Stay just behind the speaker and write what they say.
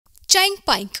Chain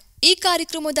ಪೈಂಕ್ ಈ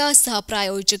ಕಾರ್ಯಕ್ರಮದ ಸಹ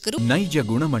ಪ್ರಾಯೋಜಕರು ನೈಜ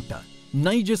ಗುಣಮಟ್ಟ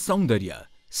ನೈಜ ಸೌಂದರ್ಯ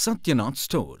ಸತ್ಯನಾಥ್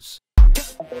ಸ್ಟೋರ್ಸ್.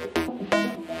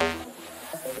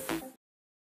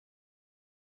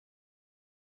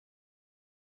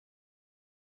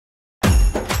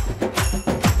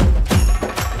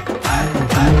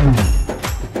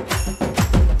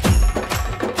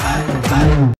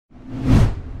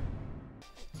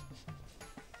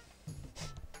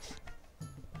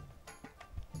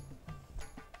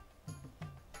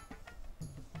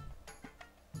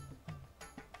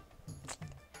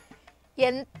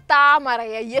 ಎಂತ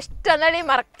ಮರಯ್ಯ, ಎಷ್ಟು ನಳಿ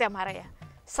ಮರಕ್ತೆ ಮರಯ್ಯ,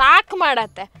 ಸಾಕು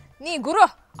ಮಾಡತ್ತೆ ನೀ ಗುರು.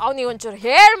 ಅವನಿಗೆ ಒಂಚೂರು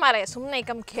ಹೇಳಿ ಮರಯ್ಯ, ಸುಮ್ಮನೆ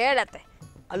ಕಮ್ಮಿ ಹೇಳತ್ತೆ.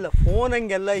 ಅಲ್ಲ, ಫೋನ್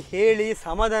ಹಂಗೆಲ್ಲ ಹೇಳಿ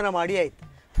ಸಮಾಧಾನ ಮಾಡಿ ಆಯ್ತು.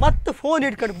 ಮತ್ತೆ ಫೋನ್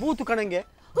ಇಟ್ಕೊಂಡು ಬೂತು ಕಣಂಗೆ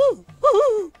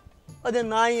ಅದೇ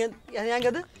ನಾಯಿ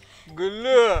ಹೆಂಗದು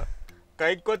ಗುಲ್ಲು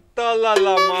ಕೈ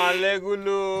ಕೊತ್ತಲ್ಲ ಮಾಲೆ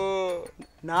ಗುಲ್ಲು.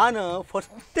 ನಾನು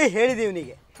ಫಸ್ಟೇ ಹೇಳಿದೆ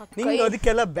ಇವನಿಗೆ, ನಿಂಗೆ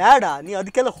ಅದಕ್ಕೆಲ್ಲ ಬೇಡ, ನೀ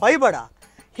ಅದಕ್ಕೆಲ್ಲ ಹೊಯ್ಬೇಡ.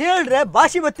 ಹೇಳ್ರೆ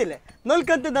ಭಾಷೆ ಗೊತ್ತಿಲ್ಲ,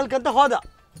 ನಲ್ಕಂತ ಹೋದ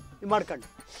ಮಾಡ್ಕೊಂಡು.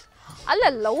 ಅಲ್ಲ,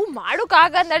 ಲವ್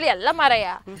ಮಾಡೋಕ್ಕಾಗಂದಳಿ ಎಲ್ಲ ಮರಯ್ಯ,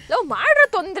 ಲವ್ ಮಾಡ್ರೆ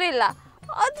ತೊಂದ್ರೆ ಇಲ್ಲ.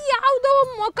 ಅದು ಯಾವುದೋ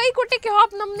ಕೈ ಕೊಟ್ಟಿಕ್ಕೆ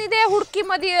ಹಾಪ್ ನಮ್ನಿದೆ ಹುಡುಕಿ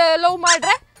ಮದಿ ಲವ್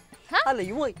ಮಾಡ್ರೆ. ಅಲ್ಲ,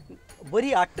 ಇವ ಬರೀ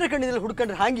ಅಟ್ರ ಕಣ್ಣಿದಲ್ಲಿ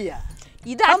ಹುಡ್ಕೊಂಡ್ರೆ ಹಾಂಗಿಯ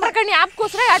ಇದು ಅಟ್ರ ಕಣ್ಣಿ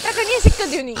ಆಪ್ಕೋಸ್ಕರ ಅಟ್ರ ಕಣ್ಣಿಯೇ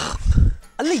ಸಿಕ್ಕದೀವ್ ನೀ.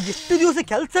 ಅಲ್ಲ, ಎಷ್ಟು ದಿವಸ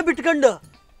ಕೆಲಸ ಬಿಟ್ಕೊಂಡು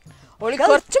ಅವಳಿಗೆ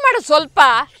ಖರ್ಚು ಮಾಡೋದು ಸ್ವಲ್ಪ.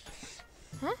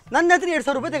 ನನ್ನ ಹತ್ರ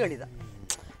 2,000 ರೂಪಾಯಿ ತಗೊಂಡಿದ್ದ.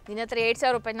 ನಿನ್ನ ಹತ್ರ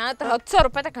 2,000 ರೂಪಾಯಿ, ನನ್ನ ಹತ್ರ 10,000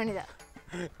 ರೂಪಾಯಿ ತಗೊಂಡಿದ್ದ.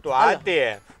 ಆತೆ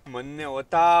ಮೊನ್ನೆ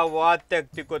ವಾತೆ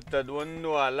ಕೊತ್ತದು 1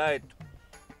 ವಾರ ಆಯ್ತು.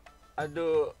 ಅದು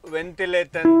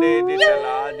ವೆಂಟಿಲೇಟರ್ ಡೇ ಇದಿತ್ತಲ್ಲ,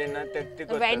 ದಿನ ತೆಗ್ತಿ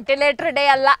ವೆಂಟಿಲೇಟರ್ ಡೇ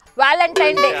ಅಲ್ಲ,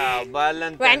 Valentine day.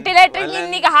 Ventilator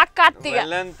ನಿನ್ನೀಗ ಹಾಕಾತ್ತೀಗ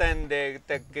Valentine day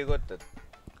ತೆಗ್ತಿ ಗೊತ್ತದು.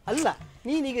 ಅಲ್ಲ,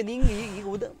 ನೀನೀಗ ನಿಂಗೆ ಈಗ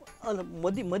ಅಲ್ಲ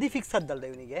ಮದಿ ಫಿಕ್ಸ್ ಆದ್ದಲ್ಲ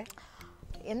ಇವನಿಗೆ.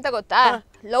 ಎಂತ ಗೊತ್ತಾ,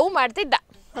 ಲವ್ ಮಾಡ್ತಿದ್ದ,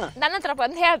 ನನ್ನ ಹತ್ರ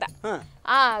ಬಂದು ಹೇಳ್ದ,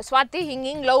 ಸ್ವಾತಿ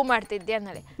ಹಿಂಗ್ ಲವ್ ಮಾಡ್ತಿದ್ದೆ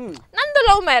ಅನ್ನಳಿ. ನಂದು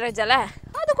ಲವ್ ಮ್ಯಾರೇಜ್ ಅಲ್ಲ,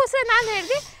 ಅದಕ್ಕೋಸ್ಕರ ನಾನು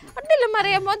ಹೇಳ್ದೆ ಅಡ್ಡಿಲ್ಲ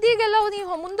ಮರೆಯ ಮದಿಗೆಲ್ಲ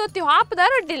ನೀವು ಮುಂದೊತ್ತಿ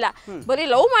ಹಾಪದಾರ ಅಡ್ಡಿಲ್ಲ, ಬರೀ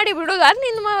ಲವ್ ಮಾಡಿ ಬಿಡೋದಾರ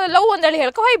ನಿನ್ನ ಲವ್ ಒಂದಳಿ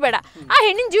ಹೇಳ್ಕೊ ಹೊಯ್ಬೇಡ, ಆ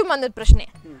ಹೆಣ್ಣಿನ ಜೀವ ಬಂದದ ಪ್ರಶ್ನೆ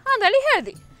ಅಂದಳಿ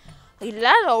ಹೇಳ್ದಿ. ಇಲ್ಲ,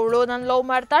 ಅವಳು ನನ್ನ ಲವ್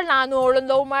ಮಾಡ್ತಾಳೆ, ನಾನು ಅವಳನ್ನ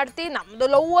ಲವ್ ಮಾಡ್ತೀನಿ, ನಮ್ದು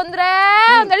ಲವ್ ಅಂದ್ರೆ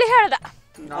ಅಂದಳಿ ಹೇಳ್ದ.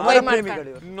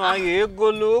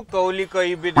 ಹೇಗೋಲು ಕೌಲಿ ಕೈ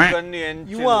ಬಿದ್ಕೊಂಡು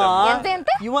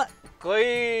ಕೈ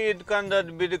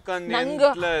ಇದ್ಕೊಂಡದ್ ಬಿದ್ಕೊಂಡು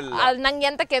ನಂಗೆ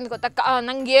ಎಂತಕ್ಕೆ ಅಂತ ಗೊತ್ತಾ,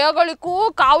 ನಂಗೆ ಏಗಳಿಗೂ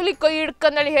ಕಾವ್ಲಿ ಕೈ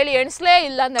ಹಿಡ್ಕೊಂಡಳಿ ಹೇಳಿ ಎಣಿಸ್ಲೇ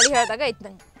ಇಲ್ಲ ಅಂದಳಿ ಹೇಳ್ದಾಗ ಐತ್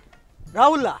ನಂಗೆ.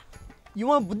 ರಾಹುಲ್ಲ,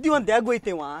 ಇವ ಬುದ್ಧಿವಂತ ಆಗೋಯ್ತೆ.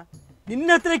 ಇವ ನಿನ್ನ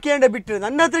ಹತ್ರ ಕೇಂಡ ಬಿಟ್ಟರೆ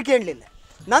ನನ್ನ ಹತ್ರ ಕೇಳಲಿಲ್ಲ.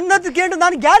 ನನ್ನ ಹತ್ರ ಕೇಂಡ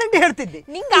ನಾನು ಗ್ಯಾರಂಟಿ ಹೇಳ್ತಿದ್ದೆ.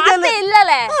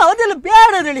 ಅದೆಲ್ಲ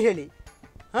ಬೇಡ ಹೇಳಿ ಹೇಳಿ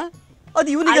ಅದು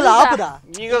ಇವನಿಗೆಲ್ಲ ಆಪದ.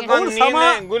 ಈಗ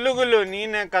ಗುಲು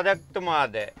ನೀನೆ ಕರೆಕ್ಟ್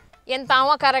ಮಾದೆ. ಎಂತ ಅವ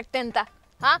ಕರೆಕ್ಟ್ ಅಂತ?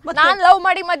 ನಾನ್ ಲವ್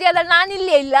ಮಾಡಿ ಮದಿ ಅದ, ನಾನು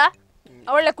ಇಲ್ಲೇ ಇಲ್ಲ.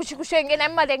 ಒಳ್ಳೆ ಖುಷಿ ಖುಷಿ ಹೆಂಗೆ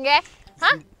ನೆಮ್ಮದಿ ಹೆಂಗೆ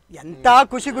ಎಂತ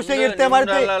ಖುಷಿ ಇರ್ತೇ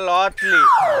ಮಾಡ್ತೀವಿ.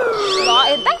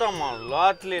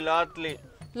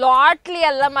 ಲಾಟ್ಲಿ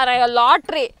ಅಲ್ಲ ಮರ,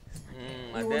 ಲಾಟ್ರಿ.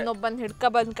 ಇವನೊಬ್ಬನ್ ಹಿಡ್ಕ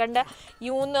ಬಂದ್ಕಂಡ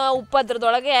ಇವನ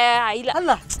ಉಪದ್ರದೊಳಗೆ ಇಲ್ಲ.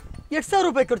 ಅಲ್ಲ, 2,000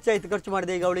 ರೂಪಾಯಿ ಖರ್ಚು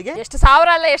ಮಾಡಿದೆ ಈಗ ಅವಳಿಗೆ. ಎಷ್ಟು ಸಾವಿರ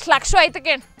ಅಲ್ಲ, ಎಷ್ಟು ಲಕ್ಷ ಆಯ್ತು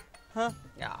ಕೇಳಿ.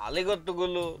 ಯಾಲಿ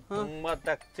ಗೊತ್ತುಗುಲು, ತುಂಬಾ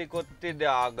ತಕ್ಷಿ ಗೊತ್ತಿದೆ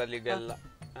ಆಗಲಿಗೆಲ್ಲ.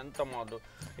 ಎಂತ ಮಾಡು,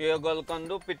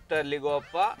 ಹೇಗಲ್ಕಂದು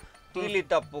ಪಿತ್ತರ್ಲಿಗೋಪ, ತೀಲಿ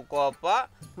ತಪ್ಪುಕೋಪ,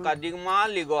 ಕದಿಗ್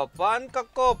ಮಾಲಿಗೋಪ ಅಂತ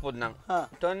ಕಕ್ಕೋಪದ್ ನಂಗೆ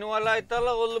ತನ್ವಲ ಆಯ್ತಲ್ಲ.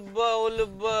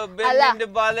 ಒಲ್ಬ ಬೆನ್ನಿಂದ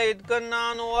ಬಾಲೆ ಇದ್ಕೊಂಡ್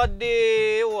ನಾನು ಓದ್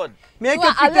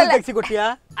ತೆಗ್ಸಿ ಕೊಟ್ಟಿಯಾ?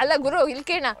 ಅಲ್ಲ ಗುರು, ಇಲ್ಲಿ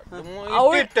ಕೇಳ,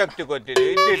 ತೆಗ್ತಿ ಕೊಟ್ಟಿದ್ದೆ.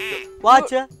 ಇದ್ದಿತ್ತು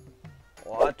ವಾಚ್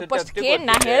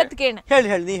ನಾ ಹೇಳದ್ ಕೇಳ,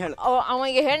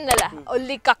 ಅವಿಗೆ ಹೇಳಲ್ಲ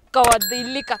ಅಲ್ಲಿ ಕಕ್ಕವದ್ದು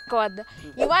ಇಲ್ಲಿ ಕಕ್ಕವದ್ದು.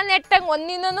 ಇವ ನೆಟ್ಟಂಗ್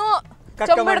ಒಂದಿನೂ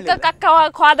ಚೊಂಬಿಡ್ಕ ಕಕ್ಕ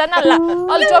ಹೋದನಲ್ಲ,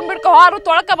 ಅಲ್ಲಿ ಚೊಂಬಿಡ್ಕ ಹೊರ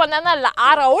ತೊಳಕ ಬಂದನಲ್ಲ,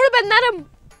 ಆರ ಅವಳು ಬಂದಾರ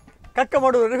ಕಕ್ಕ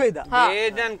ಮಾಡುವ.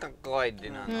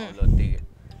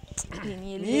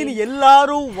 ನೀನು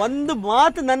ಎಲ್ಲಾರು ಒಂದು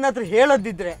ಮಾತು ನನ್ನ ಹತ್ರ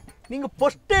ಹೇಳದಿದ್ರೆ ನಿಂಗೆ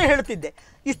ಫಸ್ಟೇ ಹೇಳ್ತಿದ್ದೆ,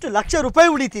 ಇಷ್ಟು ಲಕ್ಷ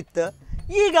ರೂಪಾಯಿ ಉಳಿತಿತ್ತು.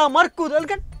 ಈಗ ಮರ್ಕುದು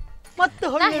ಅಲ್ಕಂಡ್ ಮತ್ತೆ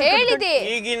ಹೇಳಿದೆ.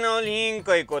 ಈಗಿನ ಹಿಂಗ್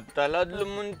ಕೈ ಕೊತ್ತಲ್ಲ, ಅದ್ಲು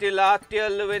ಮುಂಚೆ ಲಾಸ್ತಿ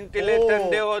ಅಲ್ಲೂ ವೆಂಟಿಲೇಟರ್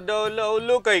ಡೇ ಹೋದವಳು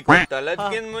ಅವಳು ಕೈ ಕೊತ್ತಲ್ಲ,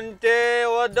 ಅದಕ್ಕಿಂತ ಮುಂಚೆ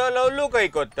ಹೋದವಳು ಅವಳು ಕೈ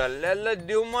ಕೊತ್ತಲ್ಲ, ಎಲ್ಲ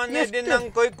ದಿವ್ಮಾನ್ಯ ದಿನ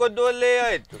ಕೈ ಕೊದ್ವಲ್ಲೇ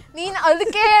ಆಯ್ತು. ನೀನ್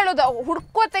ಅದಕ್ಕೆ ಹೇಳುದ,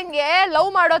 ಹುಡ್ಕೋತಂಗೆ ಲವ್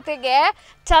ಮಾಡೋತೆಗೆ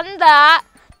ಚಂದ,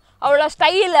 ಅವಳ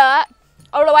ಸ್ಟೈಲ್,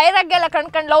 ಅವಳ ವೈರಾಗ್ಯ ಎಲ್ಲ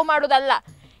ಕಣ್ಕಂಡು ಲವ್ ಮಾಡೋದಲ್ಲ.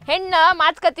 ಹೆಣ್ಣ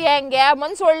ಮಾತುಕತೆ ಹೆಂಗೆ,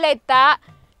 ಮನ್ಸು ಒಳ್ಳೆ ಇತ್ತ,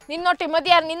 ನಿನ್ನೊಟ್ಟಿ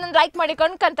ಮದಿಯಾರು ನಿನ್ನನ್ನು ಲೈಕ್ ಮಾಡಿ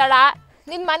ಕಣ್ಕಂತಾಳ,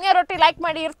 ನಿನ್ನ ಮನೆಯ ರೊಟ್ಟಿ ಲೈಕ್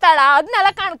ಮಾಡಿ ಇರ್ತಾಳ, ಅದನ್ನೆಲ್ಲ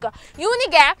ಕಾಣ್ಕ.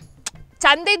 ಇವನಿಗೆ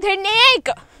ಚಂದ ಇದ್ದ ಹೆಣ್ಣೇ ಐಕ.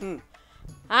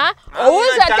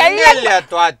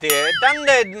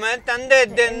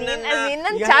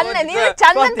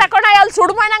 ಚಂದ ತಕೊಂಡ ಅಲ್ಲಿ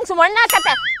ಸುಡ್ಮಣ್ಣಂಗ್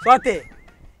ಸುಮಣ್ಣಾಕತ್ತೆ. ಸ್ವಾತಿ,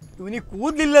 ಇವನಿಗೆ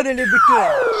ಕೂದ್ಲಿಲ್ಲದೇಳಿ ಬಿಟ್ಟರೆ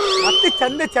ಮತ್ತೆ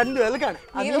ಚಂದ ಎಲ್ಗಾಣ.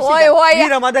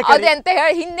 ಅದೆಂತ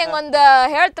ಹೇಳಿ ಹಿಂದೆ ಒಂದು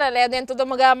ಹೇಳ್ತಾರಲ್ಲ, ಅದೆಂತದ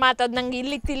ಮಗ ಮಾತದ್ ನಂಗೆ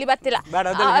ಇಲ್ಲಿ ತಿಳಿ ಬತ್ತಿಲ್ಲ.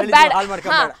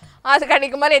 ಅದ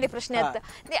ಕಡೆಗೆ ಮರ್ಯಾದೆ ಪ್ರಶ್ನೆ ಅಂತ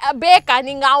ಬೇಕಾ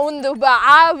ನಿಂಗೆ ಒಂದು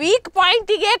ಆ ವೀಕ್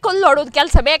ಪಾಯಿಂಟಿಗೆ ಕೊಲ್ಲು ಹೊಡೋದು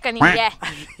ಕೆಲಸ ಬೇಕಾ ನಿಂಗೆ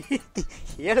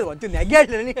ಹೇಳು ಒಂದು ನೆಗೆ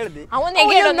ಹೇಳ್ದಿ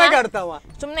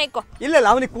ಸುಮ್ಮನೆ ಇಕ್ಕೋ ಇಲ್ಲ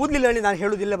ಅವನಿಗೆ ಕೂದ್ಲಿಲ್ಲ ಹೇಳಿ ನಾನು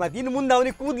ಹೇಳುದಿಲ್ಲ ಮತ್ತೆ ಇನ್ನು ಮುಂದೆ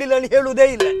ಅವನಿಗೆ ಕೂದ್ಲಿಲ್ಲ ಹೇಳಿ ಹೇಳುವುದೇ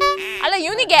ಇಲ್ಲ ಅಲ್ಲ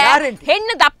ಇವನಿಗೆ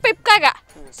ಹೆಣ್ಣು ದಪ್ಪ ಇಪ್ಕಾಗ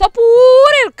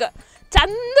ಸಪೂರ್ ಇರ್ಕ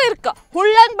ಚಂದ ಇರ್ಕ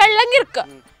ಹುಳ್ಳಂಗ್ ಬೆಳ್ಳಂಗ್ ಇರ್ಕ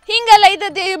ಹಿಂಗೆಲ್ಲ ಇದು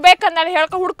ಬೇಕಂದ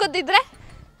ಹೇಳ್ಕೊ ಹುಡ್ಕದಿದ್ರೆ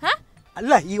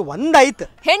ಅಲ್ಲ ಈಗ ಒಂದಾಯ್ತು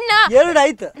ಹೆಣ್ಣ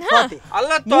ಎರಡಾಯ್ತು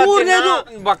ಅಲ್ಲ ಮೂರನೇದು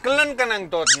ಬಕ್ಲನ್ ಕನಂಗ್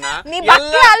ತೋರ್ನ ನೀ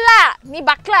ಬಕ್ಲ ಅಲ್ಲ ನೀ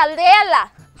ಬಕ್ಲ ಅಲ್ದೇ ಅಲ್ಲ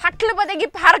ಹಕ್ಲ ಬದಗಿ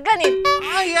ಹರ್ಗ ನೀನ್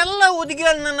ಎಲ್ಲ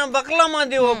ಹುಡುಗಿಯಲ್ ನನ್ನ ಬಕ್ಲ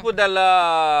ಮಾದಿ ಒಪ್ಪುದಲ್ಲ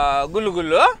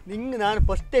ಗುಲ್ಗುಲು ನಿಂಗೆ ನಾನು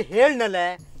ಫಸ್ಟ್ ಹೇಳ್ನಲ್ಲ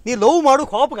ನೀ ಲವ್ ಮಾಡು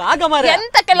ಕೋಪಕ್ಕೆ ಆಗ ಮಾರ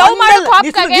ಎಂತಕ್ಕೆ ಲವ್ ಮಾಡು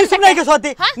ಕೋಪಕ್ಕೆ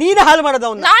ಸ್ವಾತಿ ನೀನೇ ಹಾಳು ಮಾಡೋದು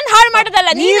ಅವನ್ನ ನಾನ್ ಹಾಳು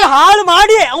ಮಾಡೋದಲ್ಲ ನೀನು ಹಾಳು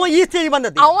ಮಾಡಿ ಅವ ಈ ಸ್ಟೇಜ್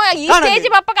ಬಂದದ್ದು ಅವ ಈ ಸ್ಟೇಜ್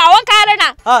ಬಪ್ಪಕ್ಕೆ ಅವ ಕಾರಣ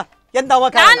ಎಂತ ಅವ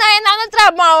ಕಾರಣ ನನ್ನ ಹತ್ರ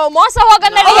ಮೋಸ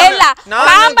ಹೋಗಂದೇಳಿ ಹೇಳ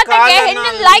ಕಾಂಬತಕ್ಕೆ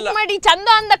ಹೆಣ್ಣನ್ ಲೈಕ್ ಮಾಡಿ ಚಂದ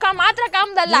ಅಂದಕ ಮಾತ್ರ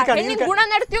ಕಾಮ್ದಲ್ಲ ಹೆಣ್ಣಿನ ಗುಣ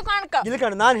ನಡ್ತೀವಿ ಕಾಣ್ಕ ಇಲ್ಲ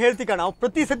ಕಣ ನಾನು ಹೇಳ್ತಿ ಕಣ ಅವ್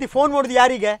ಪ್ರತಿ ಸತಿ ಫೋನ್ ಮಾಡುದು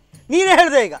ಯಾರಿಗೆ ನೀನೇ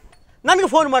ಹೇಳ್ದೆ ಈಗ ನನಗೆ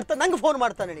ಫೋನ್ ಮಾಡ್ತಾ ನಂಗೆ ಫೋನ್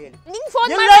ಮಾಡ್ತಾನೆ ಹೇಳಿ ನಿಂಗೆ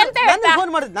ಫೋನ್ ಮಾಡಿ ಅಂತ ಹೇಳ್ತಾ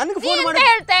ಫೋನ್ ಮಾಡಿದ್ ನನಗೆ ಫೋನ್ ಮಾಡಿ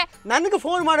ನನಗೆ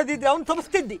ಫೋನ್ ಮಾಡೋದಿದ್ರೆ ಅವ್ನು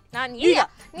ತಪ್ಪಿಸ್ತಿದ್ದಿ ಈಗ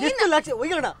ಎಷ್ಟು ಲಕ್ಷ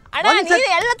ಒಯ್ಯೋಣ ಅಣ್ಣ ನೀನು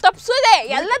ಎಲ್ಲ ತಪ್ಪಿಸೋದೆ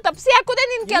ಎಲ್ಲ ತಪ್ಪಿಸಿ ಹಾಕೋದೆ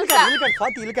ನಿನ್ ಕೆಲಸ ಇಲ್ಕಣ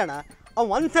ಸ್ವಾತಿ ಇಲ್ಕಣ ಅವ್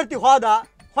ಒಂದ್ ಸರ್ತಿ ಹೋದ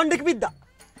ಹೊಂಡಕ್ಕೆ ಬಿದ್ದ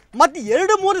ಮತ್ತೆ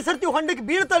 2-3 ಸರ್ತಿ ಹೊಂಡಕ್ಕೆ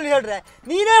ಬೀಳ್ತಾನೆ ಹೇಳ್ರೆ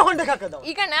ನೀನೇ ಹೊಂಡಕ್ಕೆ ಹಾಕದವ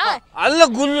ಈಗಣ್ಣ ಅಲ್ಲ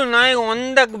ಗುಲ್ಲು ನಾ ಈಗ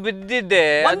ಒಂದಕ್ಕೆ ಬಿದ್ದಿದ್ದೆ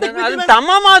ಅದು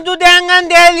ತಮ್ಮ ಮಾತುದೆ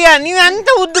ಹಂಗಂತ ಹೇಳಿಯ ನೀವ್ ಎಂತ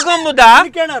ಉದ್ದುಕೊಂಬುದಾ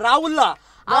ಕೇಳ ರಾಹುಲ್ಲ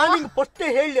ನಾನು ನಿಂಗೆ ಫಸ್ಟ್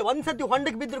ಹೇಳಿ ಒಂದ್ಸತಿ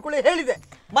ಹೊಂಡಕ್ಕೆ ಬಿದ್ರು ಕೂಡ ಹೇಳಿದೆ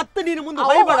ಮತ್ತೆ ನೀನು ಮುಂದೆ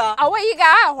ಹೊಯ್ಬೇಡ ಅವ ಈಗ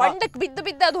ಹೊಂಡಕ್ಕೆ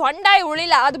ಬಿದ್ದು ಅದು ಹೊಂಡಾಯಿ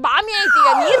ಉಳಿಲ್ಲ ಅದು ಬಾಮಿ ಆಯ್ತು ಈಗ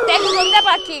ನೀರ್ ತೆಗೆದು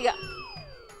ಬಾಕಿ ಈಗ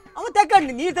ಅವ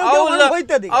ತಕೊಂಡಿ ನೀರ್ ತೆಗೆದು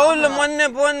ಹೋಯ್ತದೆ ಅವಳು ಮೊನ್ನೆ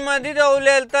ಫೋನ್ ಮಾಡಿದ್ರೆ ಅವಳು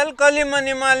ಹೇಳ್ತಾಳೆ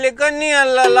ಕಲಿಮನಿ ಮಾಲೀಕ ನೀ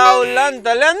ಅಲ್ಲಲ್ಲ ಅವಳ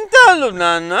ಅಂತಲ್ಲ ಅಂತ ಅಲ್ಲ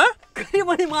ನಾನು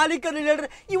ಕರಿಮಣಿ ಮಾಲೀಕನ ಹೇಳ್ರೆ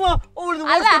ಇವ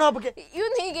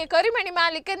ಇವನ್ ಹೀಗೆ ಕರಿಮಣಿ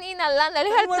ಮಾಲೀಕ ನೀನಲ್ಲ ಅಂತ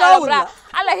ಹೇಳ್ತಾಳ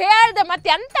ಅಲ್ಲ ಹೇಳ್ದೆ ಮತ್ತೆ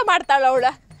ಎಂತ ಮಾಡ್ತಾಳ ಅವಳ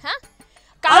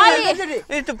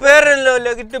ಇತ್ತು ಪೇರನ್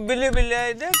ಇತ್ತು ಬಿಲಿ ಬಿಲಿ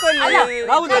ಇದೆ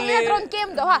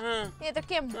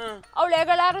ಅವಳು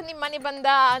ಹೆಗಳಾರು ನಿಮ್ ಮನೆ ಬಂದ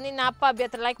ನಿನ್ನ ಅಪ್ಪ ಅಬ್ಬಿ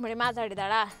ಹತ್ರ ಲೈಕ್ ಮಾಡಿ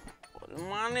ಮಾತಾಡಿದಾಳ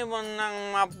ಮನೆ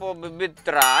ಬಂದಂಗ ಅಪ್ಪ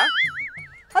ಬಿತ್ರ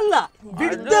ಅಲ್ಲ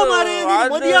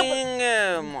ಹಿಂಗೆ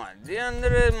ಮದಿ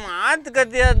ಅಂದ್ರೆ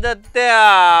ಮಾತುಕತೆ ಅದತ್ತೆ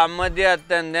ಮದಿ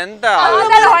ಅತ್ತಂದ ಎಂತ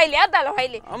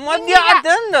ಮದಿ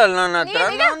ಅತ್ತಂದಲ್ಲ ನನ್ನ ಹತ್ರ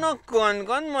ನಾನು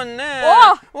ಅನ್ಕೊಂಡ್ ಮೊನ್ನೆ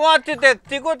ವಾಚ್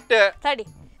ತೆಗ್ಸಿ ಕೊಟ್ಟೆ ತಡಿ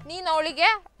ನೀನ್ ಅವಳಿಗೆ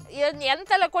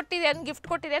ಎಂತೆಲ್ಲ ಕೊಟ್ಟಿದೆ ಅಂತ ಗಿಫ್ಟ್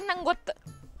ಕೊಟ್ಟಿದೆ ಅಂತ ನಂಗೆ ಗೊತ್ತು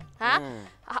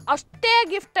ಅಷ್ಟೇ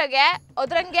ಗಿಫ್ಟ್ಗೆ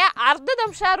ಅದ್ರಂಗೆ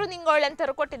ಅರ್ಧದಂಶಾರು ನಿಂಗೆ ಅವಳು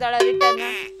ಎಂತಾರು ಕೊಟ್ಟಿದ್ದಾಳ ರಿಟರ್ನ್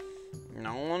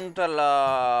ನಂಗಂತಲ್ಲ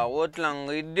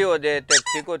ಓಟ್ಲಂಗ್ ಇದ್ದಿ ಹೋದೆ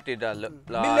ತೆಗ್ಸಿ ಕೊಟ್ಟಿದ್ದಲ್ಲ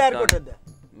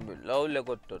ಲವ್ಲೆ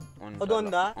ಕೊಟ್ಟದ್ದು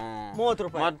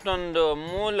ಮತ್ತೊಂದು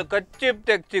ಮೂಲ ಕಚ್ಚಿಪ್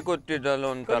ತೆಗ್ಸಿ ಕೊಟ್ಟಿದ್ದಲ್ಲ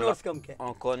ಒಂದ್ಸಲ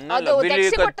ಕೊನ್ನಲ್ಲ ಬಿಳಿ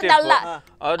ಕಚ್ಚಿಪ್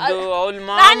ಅದು ಅವ್ಳ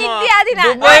ಮಾಮ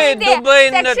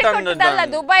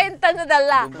ದುಬೈಯಿಂದ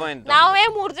ತಂದದಲ್ಲ ನಾವೇ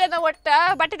 3 ಜನ ಒಟ್ಟ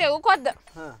ಬಟ್ಟೆ ತೆಗಕ್ ಹೋದ್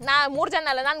ನಾ 3 ಜನ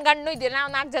ಅಲ್ಲ ನನ್ ಗಂಡು ಇದ್ದೀವಿ ನಾವು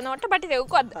 4 ಜನ ಒಟ್ಟ ಬಟ್ಟೆ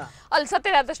ತೆಗಕ್ ಹೋದ್ ಅಲ್ಲಿ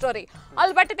ಸತ್ಯದ ಸ್ಟೋರಿ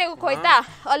ಅಲ್ಲಿ ಬಟ್ಟೆ ತೆಗಕ್ ಹೋಯ್ತಾ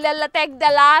ಅಲ್ಲೆಲ್ಲ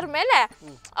ತೆಗ್ದಲ್ಲ ಆದ್ಮೇಲೆ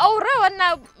ಅವ್ರು ಒಂದ್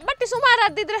ಬಟ್ಟೆ ಸುಮಾರು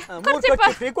ಅದಿದ್ರೆ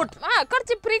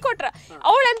ಖರ್ಚು ಫ್ರೀ ಕೊಟ್ರ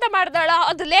ಅವಳ ಎಂತ ಮಾಡ್ದಾಳ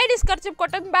ಅದು ಲೇಡೀಸ್ ಖರ್ಚು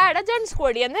ಕೊಟ್ಟದ್ ಬೇಡ ಜೆಂಟ್ಸ್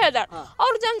ಕೊಡಿ ಅಂತ ಹೇಳ್ದಾಳ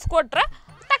ಅವ್ರು ಜೆಂಟ್ಸ್ ಕೊಟ್ರ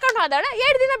ತಕೊಂಡ್ ಹೋದಾಳ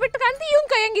 2 ದಿನ ಬಿಟ್ಟು ಕಂತ ಇವನ್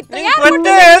ಕೈ ಹೆಂಗಿತ್ತು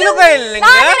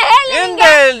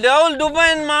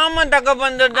ದುಬೈನ್ ಮಾಮ ತಕ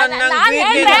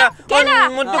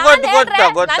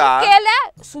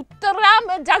ಸುತ್ತರ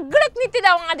ಜಗಳಕ್ ನಿಂತಿದ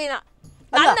ಅವ ದಿನ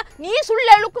ನೀ ಸುಳ್ಳು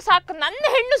ಹೇಳಕ್ಕೂ ಸಾಕು ನನ್ನ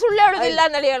ಹೆಣ್ಣು ಸುಳ್ಳು ಹೇಳುದಿಲ್ಲ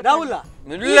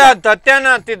ಇಲ್ಲ ತತ್ಯಾನ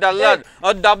ಹತ್ತಿದ್ದಲ್ಲ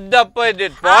ಅದು ದಪ್ಪ ದಪ್ಪ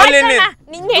ಇದ್ದಿತ್ತು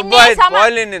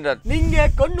ನಿಂಗೆ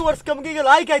ಕಣ್ಣು ವರ್ಷಕ್ಕೆ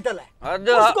ಲಾಯ್ಕ್ ಆಯ್ತಲ್ಲ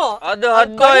ಅದು ಅದು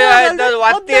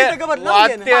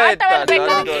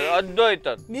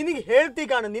ಹದ್ದೋಯ್ತದ ನಿನಗೆ ಹೇಳ್ತಿ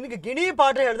ಕಾಣ ನಿನಗೆ ಗಿಣಿ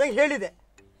ಪಾಠ ಹೇಳ್ದಾಗ ಹೇಳಿದೆ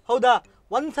ಹೌದಾ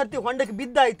ಒಂದ್ಸರ್ತಿ ಹೊಂಡಕ್ಕೆ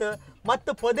ಬಿದ್ದಾಯ್ತು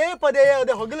ಮತ್ತೆ ಪದೇ ಪದೇ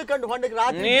ಅದೇ ಹೊಗಲು ಕಂಡು ಹೊಂಡಕ್ಕೆ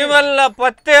ರಾತ್ರಿ ನೀವೆಲ್ಲ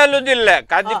ಪತ್ತೆ ಅಲ್ಲುದಿಲ್ಲ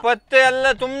ಕದಿ ಪತ್ತೆ ಎಲ್ಲ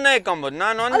ಸುಮ್ನೆ ಕಂಬುದು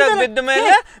ನಾನು ಹೊಂಡಕ್ಕೆ ಬಿದ್ದ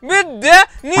ಮೇಲೆ ಬಿದ್ದೆ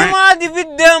ನೀವಾದಿ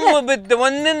ಬಿದ್ದೆ ಬಿದ್ದೆ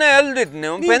ಒಂದಿನ ಎಲ್ದಿತ್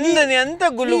ನೀವು ಬೆಂದನಿ ಅಂತ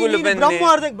ಗುಲು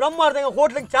ಬ್ರಹ್ಮಾರ್ದಂಗ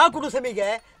ಹೋಟ್ಲಿಗೆ ಚಾ ಕುಡು ಸಮಿಗೆ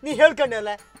ನೀ ಹೇಳ್ಕೊಂಡೆ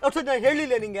ಅಲ್ಲ ಅಷ್ಟು ನಾನು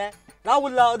ಹೇಳಿಲ್ಲ ನಿಂಗೆ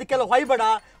ನಾವಿಲ್ಲ ಅದಕ್ಕೆಲ್ಲ ಹೊಯ್ಬೇಡ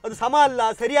ಅದು ಸಮ ಅಲ್ಲ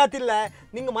ಸರಿಯಾತಿಲ್ಲ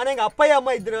ನಿಂಗೆ ಮನೆಗೆ ಅಪ್ಪಯ್ಯ ಅಮ್ಮ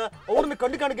ಇದ್ರು ಅವ್ರನ್ನ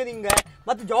ಕಂಡು ನಿಂಗೆ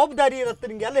ಮತ್ತೆ ಜವಾಬ್ದಾರಿ ಇರುತ್ತೆ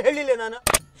ನಿಂಗೆ ಎಲ್ಲ ಹೇಳಿಲ್ಲ ನಾನು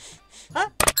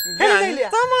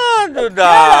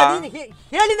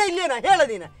ಹೇಳಿದ ಇಲ್ಲೇನ ಹೇಳ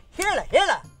ನೀನ ಹೇಳ ಹೇಳ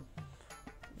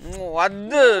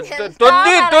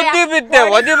ತೊದ್ದಿ ಬಿದ್ದೆ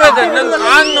ಒದಿಬೇದ ನನ್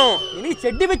ಕಾನು ನಿನಗೆ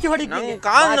ಚಡ್ಡಿ ಬೆಚ್ಚಿ ಹೊಡಿ ನಂಗೆ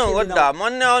ಕಾನು ಗೊತ್ತಾ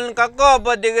ಮೊನ್ನೆ ಅವನ್ ಕಕ್ಕೋ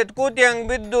ಬದಿಗೆ ಕೂತಿ ಹಂಗ್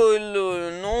ಬಿದ್ದು ಇಲ್ಲು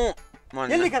ನೋವು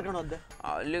ಎಲ್ಲಿ ಕರ್ಕೊಂಡು ಹೋದ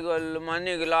ಅಲ್ಲಿಗಲ್ಲಿ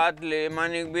ಮನೆಗೆ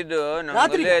ಮನೆಗೆ ಬಿದ್ದು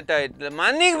ನಮ್ಗೆ ಲೇಟ್ ಆಯ್ತು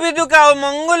ಮನೆಗೆ ಬಿದ್ದು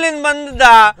ಮಂಗುಲಿಂದ ಬಂದದ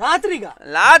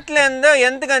ಲಾತ್ಲಿ ಅಂದ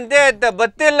 8 ಗಂಟೆ ಆಯ್ತ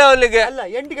ಬತ್ತಿಲ್ಲ ಅವಳಿಗೆ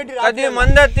 8 ಗಂಟೆ ಅದೇ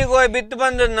ಮಂದತ್ತಿಗೆ ಹೋಗಿ ಬಿತ್ತು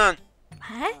ಬಂದದ್ ನಾನು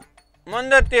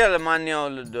ಮಂದತ್ತಿ ಅಲ್ಲ ಮಾನ್ಯ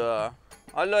ಅವಳದ್ದು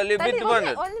ಅಲ್ಲಿ ಬಿತ್ತು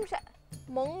ಬಂದದ್ದು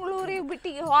ಮಂಗಳೂರಿಗೆ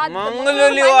ಬಿಟ್ಟಿಗೆ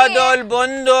ಮಂಗಳೂರಿಗೆ ಹೋದವಳು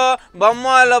ಬಂದು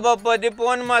ಬೊಮ್ಮಲ ಬಪ್ಪದಿ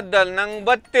ಫೋನ್ ಮಾಡ್ದಲ್ ನಂಗೆ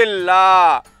ಬತ್ತಿಲ್ಲ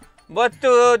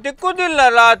ಬತ್ತು ತಿಕ್ಕುದಿಲ್ಲ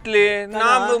ರಾತ್ರಿ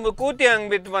ನಾನು ಕೂತಿ ಹಂಗ್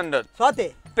ಬಿತ್ತು ಬಂದದ್ ಸ್ವಾತಿ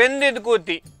ಪೆಂದಿದ್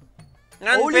ಕೂತಿ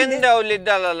ನನ್ ಪೆಂದ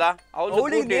ಅವಳಿದ್ದಲ್ಲ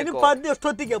ಅವಳಿಗೆ ನೆನಪಾದ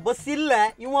ಎಷ್ಟೊತ್ತಿಗೆ ಬಸ್ ಇಲ್ಲ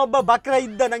ಇವ ಒಬ್ಬ ಬಕ್ರ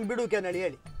ಇದ್ದ ನಂಗೆ ಬಿಡುಕೆ ನಡಿ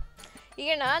ಹೇಳಿ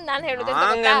ಈಗ ನಾನು ಹೇಳುದು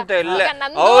ಹಂಗಂತ ಇಲ್ಲ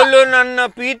ಅವಳು ನನ್ನ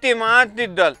ಪ್ರೀತಿ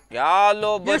ಮಾಡ್ತಿದ್ದಲ್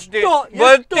ಯಾಲೋ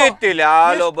ಬರ್ತಿತ್ತಿಲ್ಲ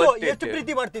ಯಾಲೋ ಎಷ್ಟು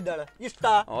ಪ್ರೀತಿ ಮಾಡ್ತಿದ್ದಾಳ ಇಷ್ಟ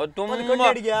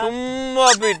ತುಂಬಾ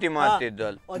ಪ್ರೀತಿ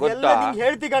ಮಾಡ್ತಿದ್ದಲ್ ಗೊತ್ತಾ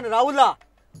ಹೇಳ್ತಿ ಕಣ ರಾಹುಲ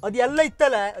ಅದೆಲ್ಲ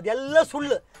ಇತ್ತಲ್ಲ ಅದೆಲ್ಲ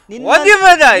ಸುಳ್ಳು ಒದಿ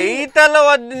ಬೇಡ ಈತಲ್ಲ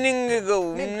ಒದ್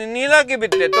ನಿಂಗೆ ನೀಲಾಕಿ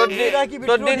ಬಿತ್ತೆ ತೊದ್ದಿ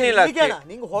ನೀಲಾಕಿ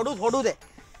ನಿಂಗೆ ಹೊಡುದೆ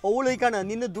ಅವಳು ಈ ಕಣ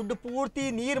ನಿನ್ನ ದುಡ್ಡು ಪೂರ್ತಿ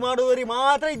ನೀರ್ ಮಾಡುವವರಿಗೆ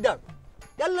ಮಾತ್ರ ಇದ್ದಾಳು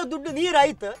ಎಲ್ಲ ದುಡ್ಡು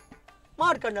ನೀರಾಯ್ತು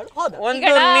ಮಾಡ್ಕೊಂಡಾಳು ಹೋದ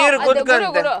ಒಂದು ನೀರು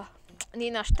ಕುದ್ಕಂತ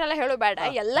ನೀನ್ ಅಷ್ಟೆಲ್ಲ ಹೇಳು ಬೇಡ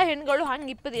ಎಲ್ಲ ಹೆಣ್ಗಳು ಹಂಗ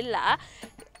ಇಪ್ಪದಿಲ್ಲ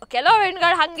ಕೆಲವು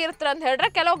ಹೆಣ್ಗಳು ಹಂಗಿರ್ತ್ರ ಅಂತ ಹೇಳ್ರೆ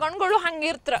ಕೆಲವು ಗಂಡುಗಳು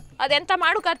ಹಂಗಿರ್ತ್ರ ಅದೆಂತ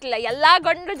ಮಾಡುಕತ್ತಿಲ್ಲ ಎಲ್ಲಾ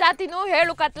ಗಂಡು ಜಾತಿನೂ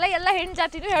ಹೇಳುಕತ್ತಿಲ್ಲ ಎಲ್ಲ ಹೆಣ್ಣು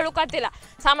ಜಾತಿನೂ ಹೇಳುಕತ್ತಿಲ್ಲ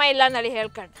ಸಮ ಇಲ್ಲ ನಳಿ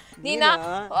ಹೇಳ್ಕೊಂಡ್ ನೀನ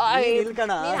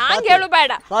ಹಂಗ ಹೇಳು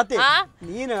ಬೇಡ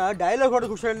ನೀನ ಡೈಲಾಗ್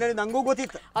ಹೊಡೆದು ಹುಷಾರ್ ನಂಗೂ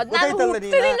ಗೊತ್ತಿತ್ತು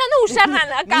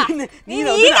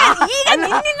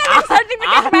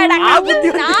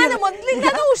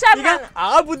ಹುಷಾರ್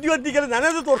ಆ ಬುದ್ಧಿವಂತಿಗೆ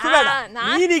ನನ್ನದು ತೋರಿಸಬೇಡ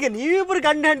ನೀನೀಗ ನೀವಿಬ್ರು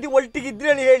ಗಂಡ ಹೆಂಡತಿ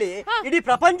ಒಟ್ಟಿಗಿದ್ರೆ ಹೇಳಿ ಇಡೀ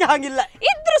ಪ್ರಪಂಚ ಹಂಗಿಲ್ಲ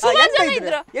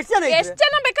ಇದ್ರು ಎಷ್ಟು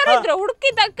ಜನ ಬೇಕಾದ್ರೆ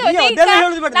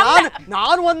ಇದ್ರು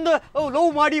ನಾನು ಒಂದು ಲವ್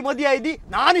ಮಾಡಿ ಮದುವೆ ಆಯ್ದಿ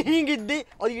ನಾನು ಹಿಂಗಿದ್ದಿ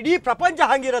ಅದು ಇಡೀ ಪ್ರಪಂಚ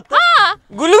ಹಂಗಿರತ್ತ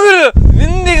ಗುಲುಗುಲು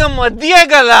ನಿಂದೀಗ ಮದ್ವೆ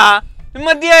ಆಗಲ್ಲ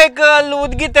ಮದ್ವೆ ಆಯ್ಕ ಅಲ್ಲಿ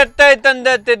ಉದ್ಗಿ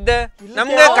ತಟ್ಟಾಯ್ತಂದತ್ತಿದ್ದೆ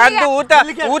ನಮ್ಗೆ ಕದ್ದು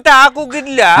ಊಟ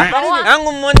ಹಾಕೋಗಿದ್ಲ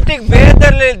ನಂಗೆ ಮಂತಿಗೆ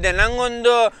ಬೇದರ್ಲಿ ಇದ್ದೆ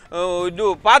ನಂಗೊಂದು ಇದು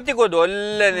ಪಾತಿ ಕೊಡು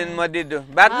ಒಳ್ಳೆ ನಿನ್ ಮದ್ದಿದ್ದು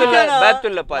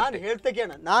ಬ್ಯಾತುಲ್ಲ ಪಾತಿ ಹೇಳ್ತಾ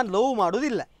ಕೇಳ ನಾನ್ ಲವ್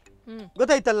ಮಾಡುದಿಲ್ಲ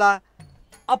ಗೊತ್ತಾಯ್ತಲ್ಲ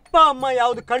ಅಪ್ಪ ಅಮ್ಮ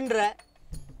ಯಾವ್ದು ಕಂಡ್ರೆ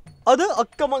ಅದು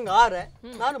ಅಕ್ಕಮ್ಮಂಗ ಆರೆ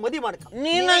ನಾನು ಮದಿ ಮಾಡ್ಕ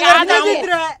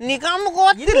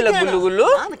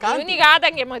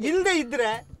ಇಲ್ದೇ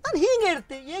ಇದ್ರೆ ನಾನು ಹೀಗೆ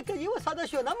ಇರ್ತಿ ಏಕ ಇವ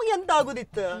ಸದಾಶಿವ ನಮ್ಗೆ ಎಂತ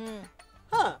ಆಗುದಿತ್ತು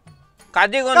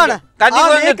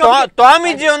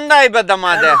ಸ್ವಾಮೀಜಿ ಒಂದಾಯ್ಬದ್ದ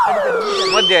ಮಾದೆ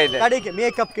ಮದ್ಯ ಇದೆ ಕಡೆಗೆ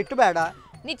ಮೇಕಪ್ ಕಿಟ್ ಬೇಡ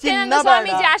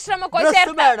ಆಶ್ರಮ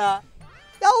ಬೇಡ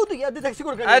ಯಾವುದು ಅದು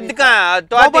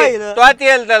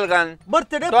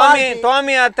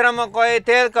ಸ್ವಾಮಿ ಆಶ್ರಮ ಕೊಯ್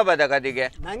ತೇಲ್ಕಬದ ಕದಿಗೆ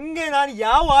ನಂಗೆ ನಾನು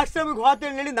ಯಾವ ಆಶ್ರಮಕ್ಕೆ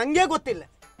ಹೋಗ್ತೇನೆ ಹೇಳಿ ನಂಗೆ ಗೊತ್ತಿಲ್ಲ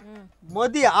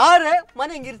ಮದಿ ಆರೆ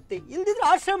ಮನೆಗೆ ಇರ್ತಿ ಇಲ್ದಿದ್ರೆ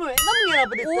ಆಶ್ರಮವೇ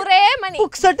ನಮ್ಗೆ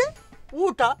ಪುಕ್ಸಟ್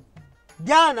ಊಟ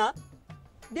ಧ್ಯಾನ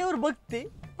ದೇವ್ರ ಭಕ್ತಿ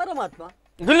ಪರಮಾತ್ಮ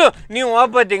ಗುಲು ನೀವು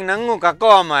ಒಬ್ಬತ್ತಿಗೆ ನಂಗೂ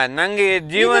ಕಕ್ಕವಮ್ಮ ನಂಗೆ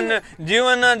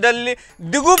ಜೀವನದಲ್ಲಿ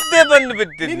ದಿಗುಪ್ತೆ ಬಂದು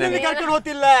ಬಿಟ್ಟಿದ್ದೆ ಕರ್ಕೊಂಡು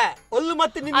ಹೋಗ್ತಿಲ್ಲ ಒಲ್ಲು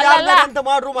ಮತ್ತೆ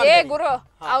ಗುರು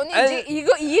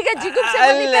ಈಗ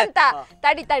ಜಿಗುಪ್ಸೆ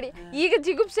ತಡಿ ಈಗ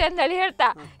ಜಿಗುಪ್ಸೆ ಅಂತ ಹೇಳಿ ಹೇಳ್ತಾ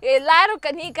ಎಲ್ಲಾರು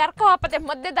ನೀ ಕರ್ಕೊ ಹೋಪತ್ತೆ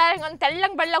ಮಧ್ಯ ದಾರಿ ಒಂದ್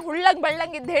ತೆಳ್ಳಂಗ್ ಬೆಳ್ಳಂಗ್ ಹುಳ್ಳಂಗ್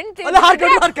ಬೆಳ್ಳಂಗ್ ಇದ್ದ ಹೆಂಡ್ತಿ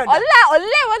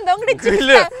ಒಳ್ಳೆ ಒಂದ್ ಅಂಗಡಿ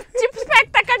ಚಿಪ್ಸ್ ಪ್ಯಾಕ್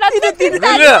ತಕೊಂಡ್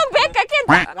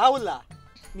ರಾಹುಲ್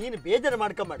ನೀನು ಬೇಜಾರು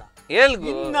ಮಾಡ್ಕೊಂಬೇಡ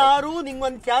ಇನ್ನಾರು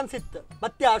ನಿಂಗೊಂದ್ ಚಾನ್ಸ್ ಇತ್ತು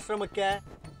ಮತ್ತೆ ಆಶ್ರಮಕ್ಕೆ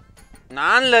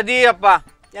ನಾನ್ ಲದಿಯಪ್ಪ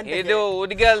ಇದು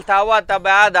ಹುಡುಗಿಯಲ್ಲಿ ತಾವತ್ತ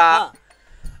ಬ್ಯಾದ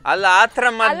ಅಲ್ಲ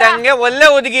ಆಶ್ರಮ ಮದ್ದಂಗೆ ಒಳ್ಳೆ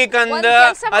ಹುಡುಗಿ ಕಂದ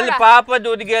ಅಲ್ಲಿ ಪಾಪದ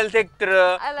ಹುಡುಗಿಯಲ್ಲಿ ಸಿಕ್ತರು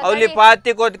ಅಲ್ಲಿ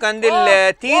ಪಾತಿ ಕೊತ್ಕಂದಿಲ್ಲ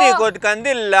ತೀರಿ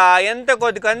ಕೊತ್ಕಂದಿಲ್ಲ ಎಂತ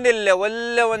ಕೊತ್ಕಂದಿಲ್ಲ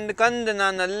ಒಳ್ಳೆ ಒಂದು ಕಂದ್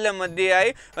ನಾನು ಅಲ್ಲೇ ಮದ್ದೆ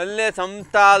ಆಯಿ ಅಲ್ಲೇ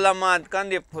ಸಂಸಾಲ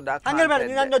ಮಾತ್ಕಂದ್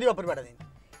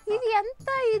ಇದು ಎಂತ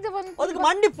ಇದು ಅದಕ್ಕೆ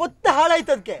ಮಂಡಿ ಪೊತ್ತ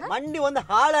ಹಾಳಾಯ್ತು ಅದಕ್ಕೆ ಮಂಡಿ ಒಂದು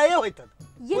ಹಾಳಾಯೇ ಹೋಯ್ತದ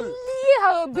ಎಲ್ಲಿ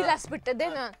ಬಿಲಾಸ್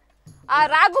ಬಿಟ್ಟದೇನ ಆ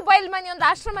ರಾಘು ಬೈಲ್ ಮನಿ ಒಂದು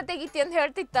ಆಶ್ರಮ ತೆಗಿತಿ ಅಂತ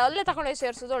ಹೇಳ್ತಿತ್ತ ಅಲ್ಲೇ ತಗೊಂಡೋಗಿ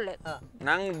ಸೇರ್ಸೋದು ಒಳ್ಳೇದು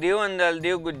ನಂಗೆ ದೀವಂದಲ್ಲಿ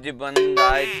ದೀವ್ ಗುಜ್ಜಿ ಬಂದ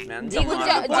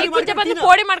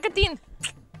ಪೋಡಿ ಮಾಡ್ಕತೀನಿ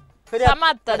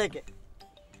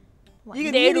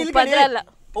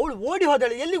ಅವಳು ಓಡಿ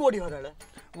ಹೋದಾಳೆ ಎಲ್ಲಿಗೆ ಓಡಿ ಹೋದಾಳೆ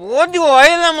ಓದಿ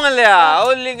ಹೋಯ್ಲ ಮಲ್ಯ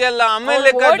ಅವಳಿಗೆಲ್ಲ ಆಮೇಲೆ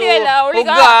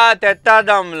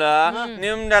ತೆತ್ತಾದಮ್ಲ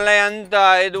ನಿಮ್ದೆಲ್ಲ ಎಂತ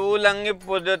ಇದು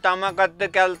ಊಲಂಗಿಪ್ಪುದು ತಮ್ಮ ಕತ್ತು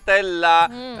ಕೆಲ್ಸ ಇಲ್ಲ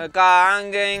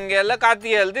ಹಂಗೆ ಹಿಂಗೆಲ್ಲ ಕಾತಿ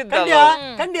ಹೇಳ್ತಿದ್ದಲ್ಲ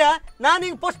ಖಂಡ್ಯ ನಾನು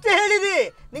ನಿಂಗೆ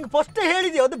ಫಸ್ಟ್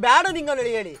ಹೇಳಿದಿ ಅದು ಬೇಡ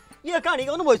ನಿಂಗೆ ಹೇಳಿ ಈಗ ಕಾಣಿ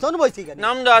ಅನುಭವಿಸಿ ಈಗ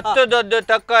ನಮ್ದು 10 ದೊಡ್ಡ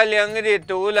ತಕ್ಕಾಲಿ ಅಂಗಡಿ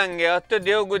ಇತ್ತು ಊಲಂಗೆ 10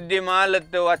 ದೇವ್ ಗುದ್ದಿ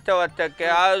ಮಾಲತ್ತು ವರ್ಷಕ್ಕೆ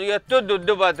ಎಷ್ಟು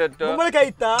ದುಡ್ಡು ಬರ್ತತ್ತು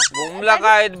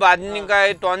ಗುಂಬಳಕಾಯಿ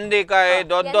ಬದ್ನಿಕಾಯಿ ತೊಂದಿಕಾಯಿ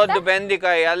ದೊಡ್ಡ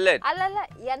ಬೆಂದಿಕಾಯಿ ಅಲ್ಲೇ ಅಲ್ಲಲ್ಲ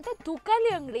ಎಂತ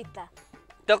ತುಕಾಲಿ ಅಂಗಡಿ ಇತ್ತ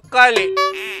ತಕ್ಕಾಲಿ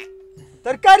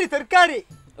ತರಕಾರಿ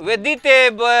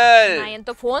ವೆಜಿಟೇಬಲ್ ಎಂತ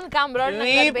ಫೋನ್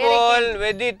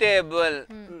ವೆಜಿಟೇಬಲ್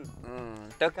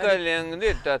ತಕ್ಕಾಲಿ ಅಂಗಡಿ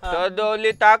ಇತ್ತು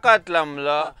ಅದೊಲ್ಲಿ ತಾಕತ್ಲಮ್ಲ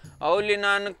ಅವಲಿ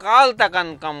ನಾನು ಕಾಲ್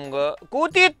ತಕನ್ ಕಮ್ಗ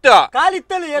ಕೂತಿತ್ತು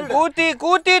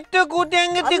ಕೂತಿ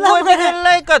ಹಂಗೆ ತಿಕ್ಕೋದೆಲ್ಲ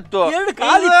ಇಕ್ಕತ್ತು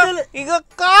ಈಗ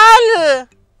ಕಾಲ್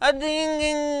ಅದು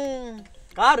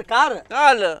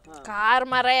ಕಾರ್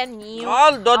ಮರಯ ನೀವು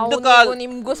ಕಾಲ್ ದೊಡ್ಡ ಕಾಲ್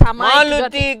ನಿಮ್ಗೂ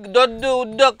ಮಾಲುತಿ ದೊಡ್ಡ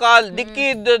ಉದ್ದ ಕಾಲ್ ದಿಕ್ಕಿ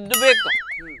ಇದ್ದದ್ದು ಬೇಕು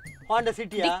Honda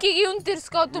City ದಿಕ್ಕಿಗೆ ಇವ್ನು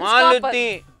ತಿರ್ಸ್ಕೋ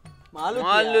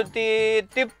ಮಾಲುತಿ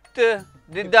ತಿಪ್ತ್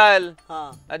ದಿದ್ದಾಲ್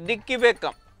ದಿಕ್ಕಿ ಬೇಕ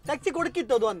ಟ್ಯಾಕ್ಸಿ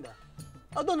ಕೊಡಕಿತ್ತು ಅದು ಅಂದ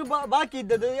ಅದೊಂದು ಬಾಕಿ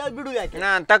ಇದ್ದದ್ದು ಯಾರು ಬಿಡುದು ಯಾಕೆ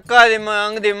ತಕ್ಕಾದಿ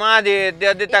ಅಂಗಡಿ ಮಾದಿ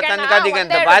ಅದು ತಕ್ಕಂತ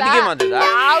ಕದಿಗಂತ ಬಾದಿಗೆ ಮಾಡುದ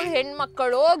ಯಾವ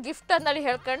ಹೆಣ್ಮಕ್ಕಳು ಗಿಫ್ಟ್ ಅಂದೇಳಿ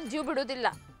ಹೇಳ್ಕೊಂಡು ಜೀವ ಬಿಡುದಿಲ್ಲ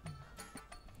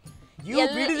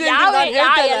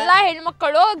ಎಲ್ಲಾ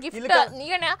ಹೆಣ್ಮಕ್ಳು ಗಿಫ್ಟ್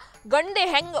ನೀಗಣ ಗಂಡ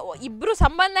ಹೆಂಗ್ ಇಬ್ರು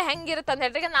ಸಂಬಂಧ ಹೆಂಗಿರುತ್ತೆ ಅಂತ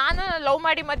ಹೇಳಿದ್ರೆ ನಾನು ಲವ್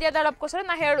ಮಾಡಿ ಮದ್ಯದಳಪ್ಕೋಸ್ಕರ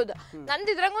ನಾ ಹೇಳುದು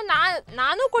ನಂದಿದ್ರಂಗು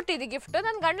ನಾನು ಕೊಟ್ಟಿದ್ದೆ ಗಿಫ್ಟ್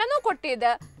ನನ್ ಗಂಡನೂ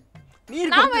ಕೊಟ್ಟಿದ್ದೆ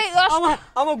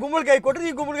ಅವ ಗುಮ್ಮಳ್ಕಾಯಿ ಕೊಟ್ಟರೆ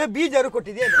ನೀ ಗುಮ್ಮಳ್ಕಾಯಿ ಬೀಜ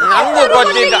ಕೊಟ್ಟಿದ್ದೆ ನಂಗೆ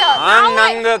ಕೊಟ್ಟಿದ್ದ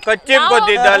ನಂಗೆ ಕಚ್ಚಿ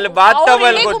ಕೊಟ್ಟಿದ್ದ ಅಲ್ಲಿ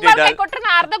ಬಾತ್ತವಲ್ ಕೊಟ್ಟಿದ್ದ ಕೊಟ್ರೆ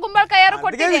ನಾ ಅರ್ಧ ಗುಂಬಳಕಾಯಿ ಯಾರು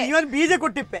ಕೊಟ್ಟಿದ್ದೆ ನೀವನ್ ಬೀಜ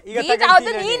ಕೊಟ್ಟಿಪ್ಪೆ ಈಗ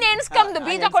ಅದು ನೀನ್ ಎಣಿಸ್ಕೊಂಡು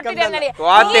ಬೀಜ ಕೊಟ್ಟಿದ್ದೆ ಅಂದೇಳಿ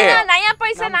ನಯ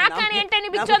ಪೈಸಾ ನಾಲ್ಕಾಣಿ ಎಂಟಣಿ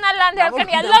ಬಿಚ್ಚೋನಲ್ಲ ಅಂತ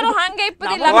ಹೇಳ್ಕೊಂಡು ಎಲ್ಲರೂ ಹಂಗೆ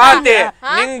ಇಪ್ಪದಿಲ್ಲ ವಾತೆ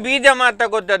ನಿಂಗ್ ಬೀಜ ಮಾತ್ರ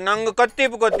ಗೊತ್ತದ ನಂಗೆ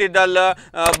ಕತ್ತಿಪ್ ಕೊಟ್ಟಿದ್ದಲ್ಲ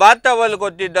ಬಾತ್ತವಲ್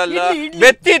ಕೊಟ್ಟಿದ್ದಲ್ಲ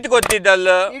ಬೆತ್ತಿತ್ ಕೊಟ್ಟಿದ್ದಲ್ಲ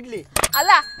ಇಡ್ಲಿ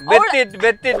ಅಲ್ಲ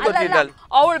ಬೆತ್ತಿತ್ ಕೊಟ್ಟಿದ್ದಲ್ಲ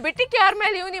ಅವಳು ಬಿಟ್ಟಿಕ್ಕೆ ಯಾರ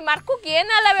ಮೇಲೆ ಇವ್ನಿ ಮರ್ಕುಕ್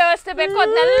ಏನೆಲ್ಲ ವ್ಯವಸ್ಥೆ ಬೇಕು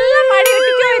ಅದನ್ನೆಲ್ಲ ಮಾಡಿ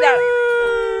ಬಿಟ್ಟಿಕ್ಕೆ ಹೋಗಿದ್ದಾಳೆ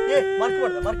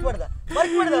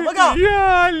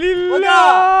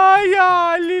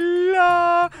ಯಾಲಿಲ್ಲ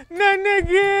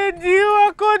ನನಗೆ ಜೀವ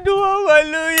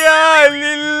ಕೊಡುವವಳು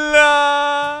ಯಾಲಿಲ್ಲ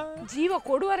ಜೀವ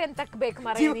ಕೊಡುವರೆ ಅಂತ ಬೇಕು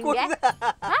ಮರ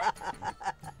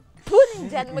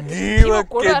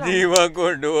ಜೀವ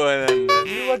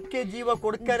ಜೀವಕ್ಕೆ ಜೀವ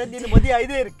ಕೊಡ್ತಾರೆ ನಿನ್ನ ಮದಿ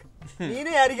ಐದೇ ಇருக்கு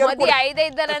ನೀನೇ ಯಾರಿಗೆ ಮದಿ ಐದೇ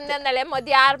ಇದ್ದಾರೆ ಅಂದಲೆ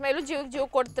ಮದಿ ಯಾರ ಮೇಲೂ ಜೀವ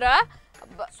ಕೊಡ್ತಾರ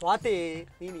ಸ್ವಾತಿ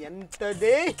ನೀನ್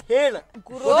ಎಂತದೇ ಹೇಳ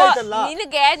ಗುರು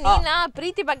ನಿನಗೆ ನೀನ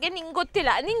ಪ್ರೀತಿ ಬಗ್ಗೆ ನಿಂಗೆ ಗೊತ್ತಿಲ್ಲ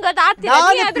ನಿಂಗೆ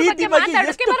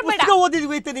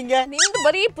ಓದಿದ್ವಿ ನಿಂಗೆ ನಿಂದು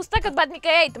ಬರೀ ಪುಸ್ತಕದ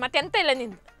ಬದ್ನಿಕಾಯಿ ಆಯ್ತು ಮತ್ತೆ ಎಂತ ಇಲ್ಲ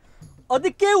ನಿಂದು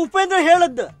ಅದಕ್ಕೆ ಉಪೇಂದ್ರ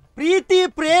ಹೇಳದ್ದು ಪ್ರೀತಿ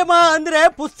ಪ್ರೇಮ ಅಂದ್ರೆ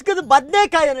ಪುಸ್ತಕದ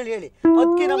ಬದ್ನೆಕಾಯಿ ಅನ್ನೋದು ಹೇಳಿ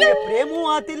ಅದಕ್ಕೆ ನಮಗೆ ಪ್ರೇಮವೂ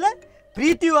ಆತಿಲ್ಲ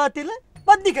ಪ್ರೀತಿಯೂ ಆತಿಲ್ಲ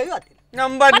ಬದ್ನಿಕಾಯೂ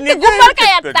ಆತಿಲ್ಲ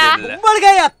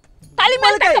ಗುಂಬಳಕಾಯಿ ಆತ್ ತಲೆ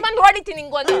ಮೇಲೆ ಬಂದು ಹೊಡಿತೀನಿ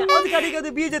ನಿಂಗೊಂದು ಅದ್ ಕಡೆಗೆ ಅದು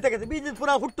ಬೀಜ ತೆಗೆದು ಬೀಜ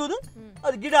ಪುನಃ ಹುಟ್ಟುದು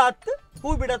ಅದು ಗಿಡ ಹತ್ತು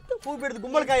ಹೂ ಬಿಡತ್ತು ಹೂ ಬಿಡದು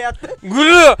ಗುಂಬಳಕಾಯಿ ಹತ್ತು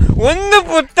ಗುರು ಒಂದು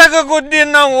ಪುಸ್ತಕ ಕೊದ್ದಿ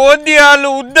ನಾವು ಓದಿ ಹಾಲು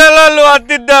ಉದ್ದಲಲ್ಲೂ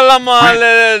ಹತ್ತಿದ್ದಲ್ಲ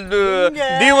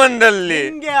ಜೀವನದಲ್ಲಿ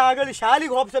ನಿಂಗೆ ಆಗಲಿ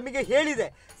ಶಾಲೆಗೆ ಹೋಗ ಸಮಿಗೆ ಹೇಳಿದೆ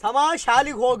ಸಮ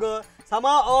ಶಾಲೆಗೆ ಹೋಗು ಸಮ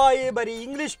ಬರೀ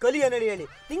ಇಂಗ್ಲಿಷ್ ಕಲಿ ಅನ್ನಿ ಹೇಳಿ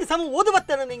ನಿಂಗೆ ಸಮ ಓದು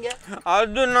ಬರ್ತಾನ ನಿಂಗೆ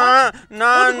ಅದು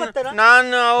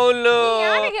ನಾನು ಅವಳು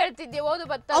ಹೇಳ್ತಿದ್ದೆ ಓದು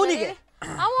ಬರ್ತಾನ ಅವನಿಗೆ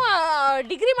ಅವ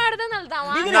ಡಿಗ್ರಿ ಮಾಡ್ದನಲ್ದ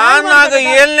ನಾನಾಗ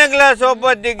 7ನೇ ಕ್ಲಾಸ್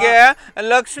ಒಬ್ಬತ್ತಿಗೆ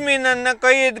ಲಕ್ಷ್ಮಿ ನನ್ನ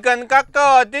ಕೈ ಇದ್ಕೊಂಡ್ ಕಕ್ಕ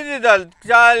ಹತ್ತಿದ್ದಲ್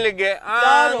ಶಾಲೆಗೆ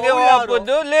ಹಂಗೆ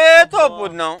ಒಪ್ಪುದು ಲೇಟ್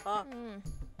ಒಪ್ಪುದು ನಾವು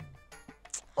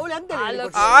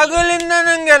ಆಗಲಿಂದ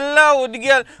ನಂಗೆಲ್ಲ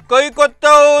ಹುಡುಗಿಯ ಕೈ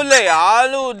ಕೊತ್ತವಲ್ಲ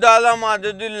ಯಾರು ಉದ್ದಾಲ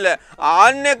ಮಾಡೋದಿಲ್ಲ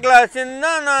 6ನೇ ಕ್ಲಾಸಿಂದ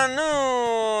ನಾನು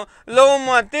ಲವ್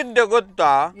ಮಾಡ್ತಿದ್ದೆ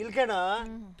ಗೊತ್ತಾ ಇಲ್ಕಣ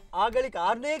ಆಗಲಿಕ್ಕೆ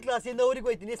 6ನೇ ಕ್ಲಾಸಿಂದ ಅವ್ರಿಗೆ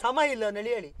ಹೋಯ್ತೀನಿ ಸಮ ಇಲ್ಲ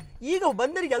ನಳಿ ಹೇಳಿ ಈಗ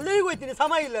ಬಂದರಿಗೆ ಎಲ್ಲರಿಗೂ ಹೋಯ್ತೀನಿ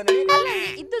ಸಮ ಇಲ್ಲ ನಳಿ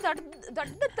ಇದು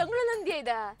ದೊಡ್ಡ ತಂಗಳು ನಂದಿ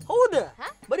ಇದೆ ಹೌದು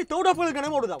ಬರೀ ತೋಡಪ್ಪಳ ಗಣ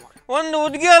ಮಾಡುದವ ಒಂದು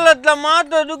ಹುಡುಗಿ ಅಲ್ಲತ್ಲ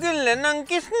ಮಾತಾಡೋದಿಲ್ಲ ನಂಗೆ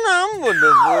ಕಿಸ್ನ ಅಂಬೋದು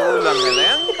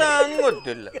ಎಂತ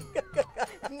ಗೊತ್ತಿಲ್ಲ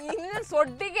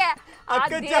ಸೊಡ್ಡಿಗೆ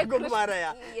ಮಾರಾಯ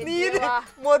ನೀನು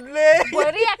ಮೊದ್ಲೇ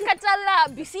ಬರೀ ಅಕ್ಕಚ್ಚಲ್ಲ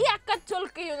ಬಿಸಿ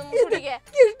ಅಕ್ಕಚ್ಚೊಲ್ಕ ಹುಡುಗಿಗೆ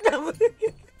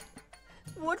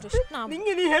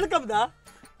ನಿಂಗೆ ನೀ ಹೇಳ್ಕಬ್ದ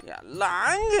ಎಲ್ಲ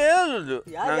ಹಂಗೆ ಹೇಳುದು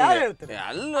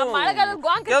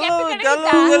ಕೆಲವು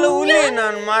ಕೆಲವು ಹುಲಿ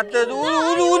ನಾನು ಮಾತಾಡು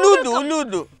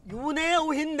ಉಲುದು ಇವನೇ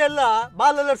ಅವು ಹಿಂದೆಲ್ಲ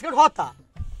ಬಾಲ್ ಲಡ್ಸ್ಕೊಂಡು ಹೋತ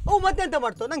ಅವು ಮತ್ತೆಂತ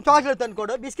ಮಾಡ್ತಾವ ನಂಗೆ ಚಾಕ್ಲೇಟ್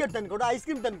ತಂದ್ಕೊಡು ಬಿಸ್ಕೆಟ್ ತಂದ್ಕೊಡು ಐಸ್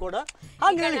ಕ್ರೀಮ್ ತಂದ್ಕೊಡು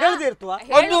ಹಂಗೆ ಹೇಳ್ದೆ ಇರ್ತವ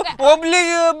ಅದು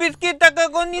ಒಬ್ಳಿಗೆ ಬಿಸ್ಕಿಟ್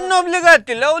ತಕೊಂಡು ಇನ್ನೊಬ್ಳಿಗೆ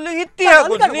ಹತ್ತಿಲ್ಲ ಅವಳು ಹಿತ್ತಿ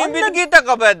ಹಾಕುದು ನೀ ಬಿಸ್ಕಿಟ್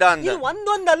ತಗೋಬೇಡ ಅಂತ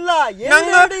ಒಂದೊಂದಲ್ಲ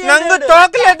ನಂಗೆ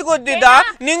ಚಾಕ್ಲೇಟ್ ಗೊತ್ತಿದ್ದ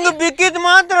ನಿಂಗೆ ಬಿಸ್ಕಿಟ್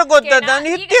ಮಾತ್ರ ಗೊತ್ತದ ನಾನು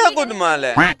ಹಿತ್ತಿ ಹಾಕುದು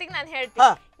ಮಾಲೆ ನಾನು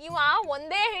ಹೇಳ್ತೀನಿ ಇವ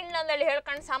ಒಂದೇ ಹೆಣ್ಣಂದೇಳಿ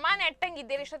ಹೇಳ್ಕೊಂಡು ಸಮಾನ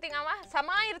ಎಟ್ಟಂಗಿದ್ದೀರಿ ಇಷ್ಟೊತ್ತಿಗೆ ಅವ ಸಮ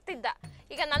ಇರ್ತಿದ್ದ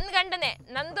ಈಗ ನನ್ ಗಂಡನೇ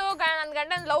ನನ್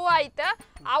ಗಂಡನ ಲವ್ ಆಯ್ತ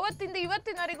ಅವತ್ತಿಂದ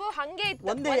ಇವತ್ತಿನವರೆಗೂ ಹಂಗೆ ಇತ್ತು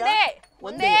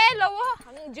ಒಂದೇ ಲವ್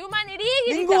ಹಂಗ ಜೀವಮಾನ ಇಡೀ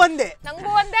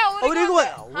ನಂಗೂ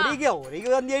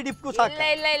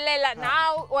ಇಲ್ಲ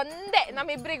ನಾವ್ ಒಂದೇ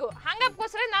ನಮ್ಮಿಬ್ರಿಗೂ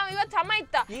ಹಂಗಕ್ಕೋಸ್ಕರ ನಾವ್ ಇವತ್ ಸಮ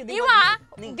ಇತ್ತ ಇವ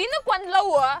ದಿನಕ್ಕೊಂದ್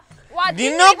ಲವ್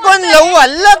ದಿನಕ್ಕೊಂದು ಲವ್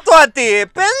ಅಲ್ಲ ತ್ವಾತಿ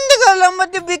ಪೆಂದಿಗಲ್ಲ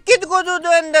ಮತ್ತೆ ಬಿಕ್ಕಿದ್ಕೋದು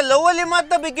ಎಂದ ಲವ್ ಅಲ್ಲಿ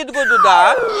ಮಾತ್ರ ಬಿಕ್ಕಿದ್ಕೋದುದಾ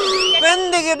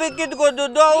ಪೆಂದಿಗೆ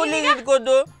ಬಿಕ್ಕಿದ್ಕೋದು ಅವಲಿಗೆ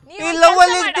ಇಟ್ಕೋದು ಈ ಲವ್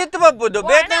ಅಲ್ಲಿ ತಿತ್ತು ಬಪ್ಪುದು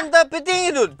ಬೇಕಂತ ಪಿತಿಂಗ್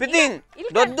ಇದುದು ಪಿತಿಂಗ್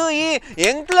ದೊಡ್ಡ ಈ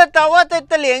ಎಂಕ್ಲ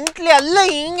ತವತ್ತಲ್ಲಿ ಎಂಕ್ಲಿ ಅಲ್ಲ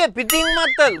ಹಿಂಗೆ ಪಿತಿಂಗ್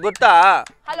ಮಾತಲ್ ಗೊತ್ತಾ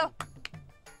ಹಲೋ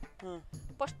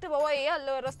ಫಸ್ಟ್ ಬವ್ವಯ್ಯ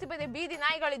ಅಲ್ಲಿ ರಸ್ತೆ ಬದಿ ಬೀದಿ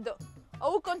ನಾಯಿಗಳಿದ್ದು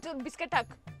ಅವಕ್ಕೊಂಚೂರು ಬಿಸ್ಕೆಟ್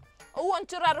ಹಾಕ್ ಅವು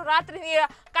ಒಂಚೂರು ರಾತ್ರಿ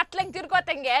ಕತ್ಲಂಗ್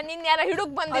ತಿರ್ಕೋತಂಗೆ ನಿನ್ ಯಾರ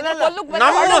ಹಿಡುಕ್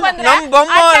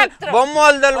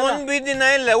ಬೊಮ್ಮಲ್ದಲ್ಲಿ ಒಂದ್ ಬೀದಿನ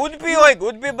ಇಲ್ಲ ಉಡುಪಿ ಹೋಯ್ತು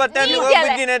ಉಡುಪಿ ಬತ್ತಾನಿ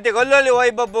ಬೀದಿನ ಐತೆ ಅಲ್ಲಲ್ಲಿ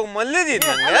ಹೋಯ್ ಬಬ್ಬ ಮಲ್ಲಿದೀನಿ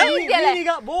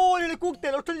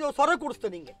ಕೂಗ್ತೇನೆ ಅಷ್ಟು ಸ್ವರ ಕೂಡಿಸ್ತ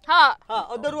ನಿಂಗೆ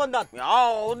ಅದರ ಒಂದ್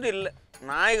ಯಾವುದಿಲ್ಲ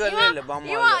ನಾಯಿಗಲ್ಲ ಇಲ್ಲ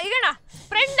ಬೊಮ್ಮ ಈಗಣ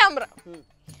ಫ್ರೆಂಡ್ ಅಂಬ್ರ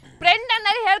ಫ್ರೆಂಡ್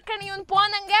ಅನ್ನಲ್ಲಿ ಹೇಳ್ಕೊಂಡು ಇವನ್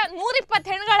ಫೋನ್ ಹಂಗೆ 120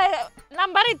 ಹೆಣ್ಗಳ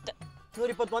ನಂಬರ್ ಇತ್ತು.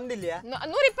 121 ಇಲ್ಲಿಯಾ?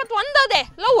 121 ಅದೇ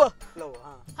ಲವ್.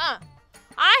 ಹಾ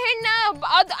ಆ ಹೆಣ್ಣ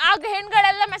ಆಗ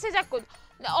ಹೆಣ್ಗಳೆಲ್ಲ ಮೆಸೇಜ್ ಹಾಕೋದು,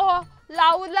 ಓ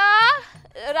ಲವ್ಲಾ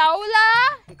ರಾಹುಲಾ.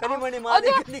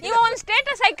 ಇವ ಒಂದು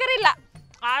ಸ್ಟೇಟಸ್ ಹಾಕರಿಲ್ಲ,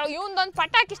 ಇವೊಂದೊಂದು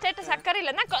ಪಟಾಕಿ ಸ್ಟೇಟಸ್ ಹಾಕರಿಲ್ಲ.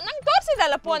 ನಂಗೆ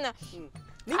ತೋರಿಸಿದಲ್ಲ ಫೋನ್.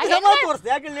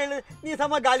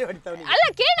 ಅಲ್ಲ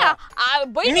ಕೇಳ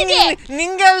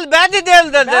ನಿಂಗೆ ಬ್ಯಾದಿದೆ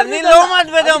ಅಲ್ದದ ನೀನ್ ಲವ್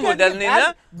ಮಾಡ್ಬೇಡ ಅಂಬುದಲ್ಲ ನೀನು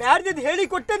ಬ್ಯಾಡ್ದಿದ್ ಹೇಳಿ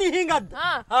ಕೊಟ್ಟೆ ನೀ ಹಿಂಗದ್.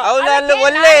 ಅವಳು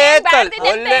ಒಳ್ಳೆ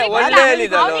ಒಳ್ಳೆ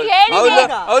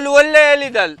ಹೇಳಿದಲ್ಲ, ಅವಳು ಒಳ್ಳೆ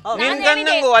ಹೇಳಿದಲ್. ನಿನ್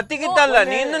ಗಂಡಂಗು ಅತಿಗಿತ್ತಲ್ಲ,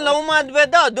 ನೀನು ಲವ್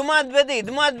ಮಾಡ್ಬೇಡ, ಅದು ಮಾಡ್ಬೇಡ,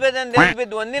 ಇದು ಮಾಡ್ಬೇಡ ಅಂತ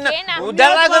ಹೇಳ್ಬಿದ್ದು ಒಂದಿನ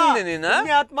ಉದಾಹರಣೆ ನೀನು.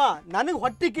 ಆತ್ಮ ನನಗ್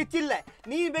ಹೊಟ್ಟೆ ಕಿಚ್ಚಿಲ್ಲ,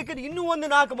 ನೀನ್ ಬೇಕಾದ್ರೆ ಇನ್ನೂ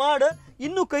 1-4 ಮಾಡು,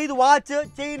 ಇನ್ನೂ 5 ವಾಚ್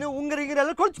ಚೈನ್ ಉಂಗುರ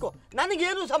ಎಲ್ಲ ಕೊಡ್ಸ್ಕೊ,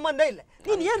 ನನಗೇನು ಸಂಬಂಧ ಇಲ್ಲ.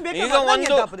 ನೀನ್ ಏನ್ ಬೇಕು ಈಗ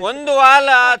ಒಂದು ವಾರ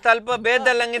ಸ್ವಲ್ಪ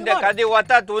ಬೇದಲ್ಲಂಗಿದ್ದೆ ಕದಿ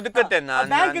ಒತ್ತಾತ್ ಉದುಕತ್ತೆ.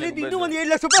 ಇನ್ನೂ 1 7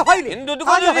 ಲಕ್ಷ ರೂಪಾಯಿ ಹಿಂದು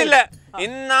ಉದುಕೋದಿಲ್ಲ.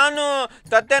 ಇನ್ ನಾನು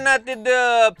ತತ್ತೆನಾತಿದ್ದ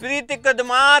ಪ್ರೀತಿಕ್ಕದು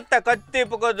ಮಾತ್ರ ಕತ್ತಿ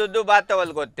ಪುಕೋದು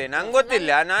ಬಾತವಲ್ ಗೊತ್ತೇ, ನಂಗೆ ಗೊತ್ತಿಲ್ಲ.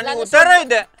 ನಾನು ಉತ್ತರ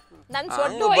ಇದೆ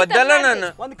ಬದ್ದಲ್ಲ, ನಾನು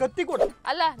ಒಂದು ಕತ್ತಿ ಕೊಡು.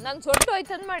 ಅಲ್ಲ ನನ್ ಸೊಟ್ಟು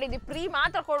ಹೋಯ್ತಂದ್ ಮಾಡಿದ್ದಿ, ಫ್ರೀ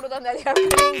ಮಾತ್ರ ಕೊಡುದು ಅಂದ್ರೆ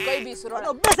ಕೈ ಬೀಸರು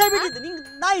ಅಭ್ಯಾಸ ಬಿಟ್ಟಿದ್ದು. ನಿಂಗೆ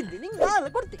ನಾ ಇದ್ದಿ, ನಿಂಗೆ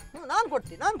ನಾನು ಕೊಡ್ತೀನಿ, ನಾನು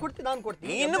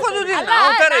ಕೊಡ್ತೀನಿ. ಇನ್ನು ಕೊಡುದಿಲ್ಲ.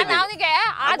 ಅವನಿಗೆ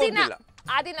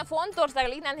ಆ ದಿನ ಫೋನ್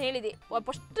ತೋರ್ಸಾಗಳಿಗೆ ನಾನು ಹೇಳಿದೆ,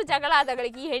 ಫಸ್ಟ್ ಜಗಳ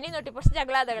ಆದಗಳಿಗೆ, ಈ ಹೆಣ್ಣಿನೊಟ್ಟಿ ಫಸ್ಟ್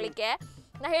ಜಗಳ ಆದಗಳಿಗೆ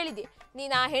ನಾ ಹೇಳಿದ್ದೆ,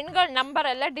 ನೀನ್ ಆ ಹೆಣ್ಗಳ ನಂಬರ್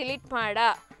ಎಲ್ಲ ಡಿಲೀಟ್ ಮಾಡ.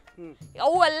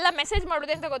 ಅವು ಎಲ್ಲ ಮೆಸೇಜ್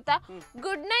ಮಾಡುದೆ ಅಂತ ಗೊತ್ತಾ,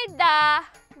 ಗುಡ್ ನೈಟ್ ಡಾ,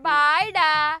 ಬಾಯ್ ಡಾ,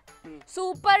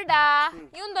 ಸೂಪರ್ ಡಾ,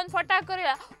 ಇವಂದೊಂದು ಫೋಟೋ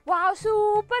ಹಾಕೋರಿಲ್ಲ, ವಾವ್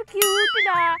ಸೂಪರ್ ಕ್ಯೂಟ್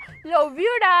ಡಾ, ಲವ್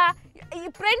ಯು ಡಾ. ಈ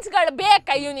ಫ್ರೆಂಡ್ಸ್ಗಳು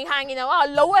ಬೇಕಾ ಇವನಿಗೆ ಹಾಂಗಿನವ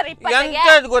ಲವರ್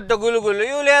ಎಂತದ್ ಗೊತ್ತ ಗುಳುಗುಳು.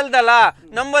 ಇವ್ಳು ಹೇಳ್ದಲ್ಲ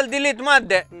ನಂಬಲ್ ಡಿಲೀಟ್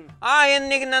ಮಾಡ್ದೆ, ಆ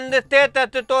ಹೆಣ್ಣಿಗೆ ನಂದು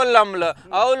ಸ್ಟೇಟಸ್ ತೋಲ್ಲಂಬ್ಲು,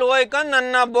 ಅವಳು ಹೋಯ್ಕೊಂಡು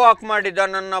ನನ್ನ ಬ್ಲಾಕ್ ಮಾಡಿದ,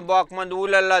 ನನ್ನ ಬ್ಲಾಕ್ ಮಾಡಿ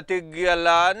ಊಲೆಲ್ಲ ತಿಗ್ಗಿಯಲ್ಲ.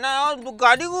 ನಾವು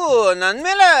ಗಾಡಿಗೂ ನನ್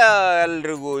ಮೇಲೆ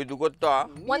ಎಲ್ರಿಗೂ ಇದು ಗೊತ್ತಾ.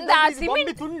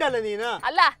 ತುಂಡಲ್ಲ ನೀನು.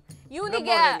 ಅಲ್ಲ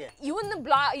ಇವನಿಗೆ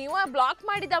ಇವ ಬ್ಲಾಕ್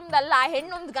ಮಾಡಿದಮ್ದಲ್ಲ,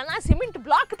 ಹೆಣ್ಣೊಂದು ಗನ ಸಿಮೆಂಟ್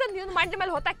ಬ್ಲಾಕ್ ತಂದು ಇವನು ಮಂಡಿ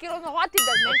ಮೇಲೆ ಹೊತ್ತಾಕಿರೋ ಹೋತಿದ್ದ,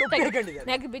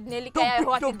 ನೆಗ್ ಬಿದ್ದ ನೆಲ್ಲಿಕಾಯ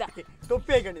ಹೋತಿದ್ದ,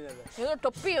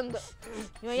 ಟೊಪ್ಪಿ ಒಂದು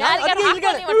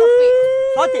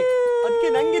ಅದಕ್ಕೆ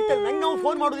ನಂಗಿತ್ತ. ನಂಗೆ ಅವ್ನು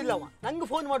ಫೋನ್ ಮಾಡುದಿಲ್ಲ, ಅವ ನಂಗೆ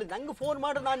ಫೋನ್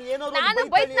ಮಾಡು, ನಾನು ಏನೋ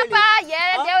ಬೈತಪ್ಪ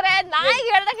ದೇವ್ರೆ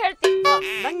ನಾಯಿಗೆ ಹೇಳ್ದಾಗ ಹೇಳ್ತೀನಿ.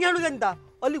 ನಂಗೆ ಹೇಳುದಂತ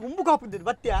ಅಲ್ಲಿ ಉಂಬು ಕಾಪಿದ್ದೆ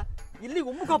ಬತ್ತ್ಯಾ, ಇಲ್ಲಿ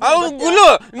ಉಂಬು ಕಾಪ. ಗುಲು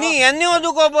ನೀ ಎಣ್ಣೆ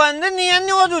ಓದಕೋಪ ಅಂದ್ರೆ ನೀ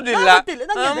ಎಣ್ಣೆ ಓದುದಿಲ್ಲ.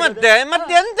 ಮತ್ತೆ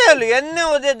ಎಂತ ಹೇಳು, ಎಣ್ಣೆ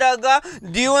ಓದಿದಾಗ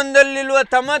ಜೀವನದಲ್ಲಿರುವ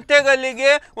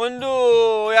ಸಮಸ್ಯೆಗಳಿಗೆ ಒಂದು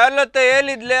ಯಾರತ್ತ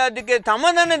ಹೇಳಿದ್ಲೆ ಅದಕ್ಕೆ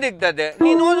ಸಮಾಧಾನ ಸಿಗ್ತದೆ.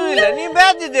 ನೀನ್ ಓದುದಿಲ್ಲ, ನೀ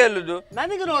ಬ್ಯಾದಿದೆ ಹೇಳುದು.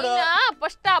 ನನಗೆ ನೋಡು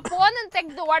ಫಸ್ಟ್ ಆ ಫೋನ್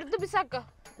ತೆಗ್ದು ಒಡ್ದು ಬಿಸಾಕ,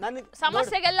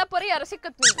 ಸಮಸ್ಯೆಗೆಲ್ಲ ಪರಿಹಾರ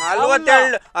ಸಿಕ್ಕತ್.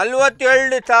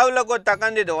 47 ಸಾವಿರ ಕೊಟ್ಟು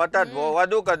ತಕೊಂಡಿದ್ದು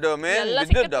ವಧುಕದು ಮೇಲ್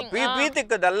ಬಿದ್ದದ್ದು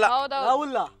ಪೀತಿಕ್ಕದಲ್ಲ.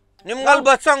 ನಿಮ್ಗಲ್ಲಿ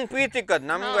ಬಸ್ ಹಂಗ್ ಫ್ರೀ ಸಿಕ್ಕದ್,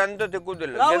 ನಮ್ಗೆ ಅಂತ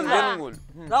ಸಿಕ್ಕುದಿಲ್ಲ.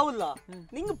 ರಾಹುಲ್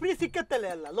ನಿಂಗೆ ಫ್ರೀ ಸಿಕ್ಕತ್ತಲ್ಲ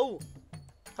ಎಲ್ಲ ಲವ್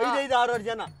 5-6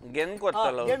 ಜನ ಗೆನ್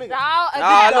ಕೊತ್ತಲ್ಲ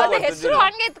ಹೆಸರು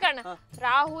ಹಂಗೆ ಇತ್ಕಣ.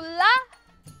 ರಾಹುಲ್ಲ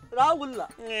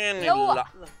ಏನಿಲ್ಲ,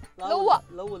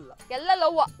 ಎಲ್ಲ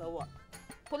ಲವ್ವ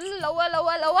ಫುಲ್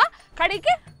ಲವ್ವ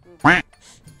ಕಡಿಕೆ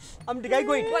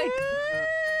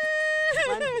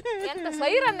ಎಂತ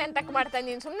ಸೈರನ್ ಎಂತಕ್ ಮಾಡ್ತಾನೆ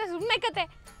ನೀನ್, ಸುಮ್ನೆ ಕತೆ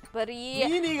ಬರೀ.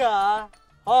 ನೀನೀಗ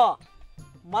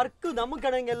ಮರ್ಕು ನಮ್ಮ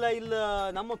ಕಡೆಗೆಲ್ಲ ಇಲ್ಲ,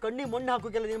 ನಮ್ಮ ಕಣ್ಣಿಗೆ ಮಣ್ಣು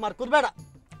ಹಾಕೋಕೆಲ್ಲ ನೀನು ಮರ್ಕೋದ್ ಬೇಡ.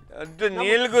 ಅದು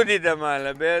ನೀಲ್ಗುದಿದ ಮಾಲ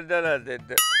ಬೇದರ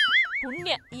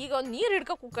ಪುಣ್ಯ. ಈಗ ಒಂದು ನೀರು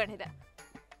ಹಿಡ್ಕೊ ಕೂಕೊಂಡಿದೆ,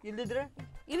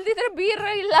 ಇಲ್ದಿದ್ರೆ ಬೀರ್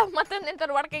ಇಲ್ಲ ಮತ್ತೊಂದೆಂತಾರ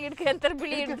ಒಡಕೆ ಗಿಡಕೆ ಅಂತಾರ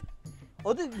ಬಿಳಿ ಹಿಡ್ದು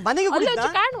ಅದು ಮನೆಗೆ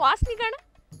ಕಾಣ್ ವಾಸನೆ ಕಾಣ.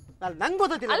 ನಂಗೆ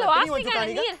ಗೊತ್ತಿಲ್ಲ,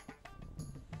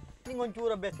 ನಿಂಗೆ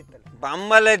ಒಂಚೂರು ಅಭ್ಯಾಸ ಇತ್ತಲ್ಲ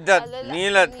ಬಂಬಲ ಇದ್ದ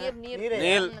ನೀಲ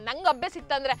ನೀಲ್ ನಂಗೆ ಅಭ್ಯಾಸ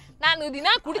ಇತ್ತಂದ್ರೆ ನಾನು ದಿನ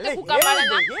ಕುಡಿದ ಕುಕ್ಕ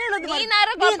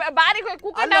ಬಾರಿಗೆ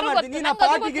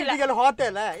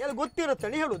ಗೊತ್ತಿರುತ್ತೆ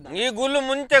ಹೇಳುದು. ಈ ಗುಲ್ಲು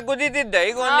ಮುಂಚೆ ಕುದಿತಿದ್ದ,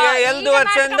 ಈಗ ಒಂದು 2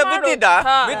 ವರ್ಷದಿಂದ ಬಿಟ್ಟಿದ್ದ,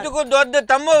 ಬಿದ್ದು ದೊಡ್ಡ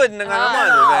ತಂಬವಿದ್ ನನ್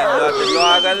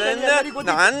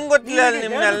ಗೊತ್ತಿಲ್ಲ.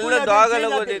 ನಿಮ್ನೆಲ್ಲ ದೋಗಲ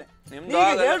ಓದಿದ್, ನಿಮ್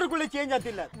ಚೇಂಜ್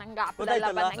ಆಗ್ತಿಲ್ಲ,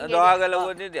 ದೋಗಲ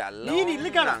ಓದಿದ್ದೆ ಅಲ್ಲ.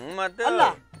 ಮತ್ತೆ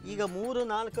ಈಗ 3,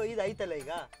 4, 5 ಆಯ್ತಲ್ಲ,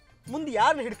 ಈಗ ಮುಂದೆ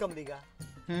ಯಾರನ್ನ ಹಿಡ್ಕೊಂಬ? ಈಗ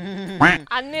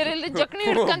ಅನ್ನಿರಲ್ಲಿ ಜಕ್ನಿ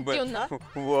ಹಿಡ್ಕಂತೀವ್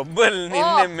ಒಬ್ಬಲ್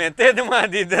ನಿನ್ನೆ ಮೆತೆದ್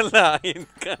ಮಾಡಿದಲ್ಲ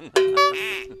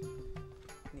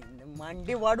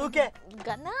ಮಂಡಿ ವಾಡುಕೆ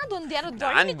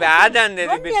ನಾನ್ ಬ್ಯಾದ ಅಂದೆ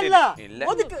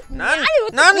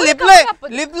ನಾನು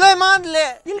ಲಿಪ್ಲೈ ಮಾಡ್ಲೆ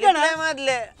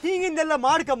ಹೀಗಿಂದೆಲ್ಲ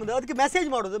ಮಾಡ್ಕೊಂಬುದು, ಅದಕ್ಕೆ ಮೆಸೇಜ್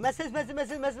ಮಾಡೋದು, ಮೆಸೇಜ್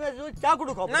ಚಾ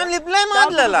ಕುಡುಕ ನಾನು ಲಿಪ್ಲೈ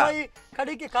ಮಾಡ್ಲಲ್ಲ.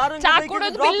 ಕಡೆಗೆ ಕಾರಣ ಚಾ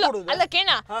ಕುಡೋದು ಬಿಲ್ಲು ಅಲ್ಲ ಕೇಣ,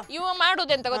 ಇವ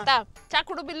ಮಾಡುದು ಎಂತ ಗೊತ್ತಾ, ಚಾ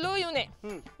ಕುಡು ಬಿಲ್ಲು ಇವನೇ,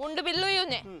 ಉಂಡು ಬಿಲ್ಲು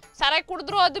ಇವನೇ, ಸರಾಯ್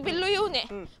ಕುಡಿದ್ರು ಅದು ಬಿಲ್ಲು ಇವನೇ,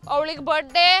 ಅವಳಿಗೆ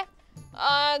ಬರ್ಡೇ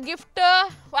ಗಿಫ್ಟ್,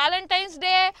 ವ್ಯಾಲೆಂಟೈನ್ಸ್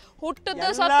ಡೇ, ಹುಟ್ಟದ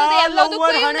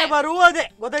ಹಣೆ ಬರುವುದೇ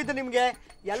ಗೊತ್ತಾಯ್ತು ನಿಮ್ಗೆ.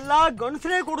 ಎಲ್ಲಾ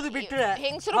ಗಂಡಸರೇ ಕೊಡುದು ಬಿಟ್ರೆ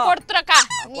ಹೆಂಗಸರು ಕೊಡ್ತ್ರಕ್ಕ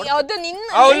ಅದು ನಿನ್ನ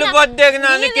ಅವಳು ಬದ್ದೆಗೆ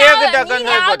ನಾನು ಕೇಕ್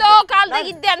ತಗೊಂಡು ಯಾವ್ದೋ ಕಾಲದಾಗ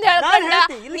ಇದ್ದೆ ಅಂತ ಹೇಳ್ಕೊಂಡ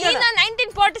ನೀನು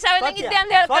 1947 ಇದ್ದೆ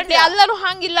ಅಂತ ಹೇಳ್ಕೊಂಡೆ ಎಲ್ಲರೂ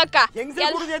ಹಂಗಿಲ್ಲಕ್ಕ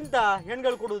ಹೆಂಗಸರು ಕೊಡುದು ಎಂತ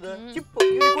ಹೆಣ್ಗಳು ಕೊಡುದು ಚಿಪ್ಪು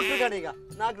ಇವ್ರು ಕೊಟ್ರು ಕಣ ಈಗ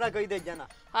 4-5 ಜನ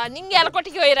ನಿಂಗೆ ಎಲ್ಲ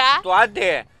ಕೊಟ್ಟಿಗೆ ಹೋಯ್ರಾ ಸ್ವಾತಿ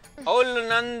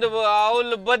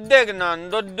ಅವಳು ಬದ್ದೆಗೆ ನಾನು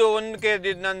ದೊಡ್ಡ 1 kg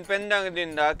ನನ್ನ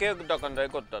ಪೆಂದಂಗದಿಂದ ಕೇಕ್ ತಕೊಂಡ್ರೆ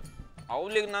ಕೊಟ್ಟದ್ದು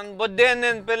ಅವಳಿಗೆ ನನ್ನ ಬದ್ದೆ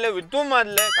ನೆನಪೆಲ್ಲ ವಿತ್ತು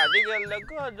ಮಾಡ್ಲೆ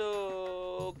ಕದಿಗೆಲ್ಲಕ್ಕೂ ಅದು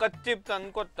ಕಚ್ಚಿಪ್ ತಂದು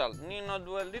ಕೊಟ್ಟಲ್ಲ ನೀನು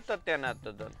ಅದು ಅಲ್ಲಿ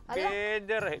ತತ್ತೇನಾಗ್ತದ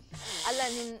ಬೇಜಾರಾಯ್ತು ಅಲ್ಲ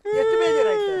ನಿನ್ ಎಷ್ಟು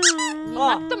ಬೇಜಾರಾಯ್ತು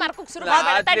ಮತ್ತೆ ಮಾರ್ಕೋಕ್ ಶುರು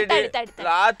ಮಾಡ್ತಾರೆ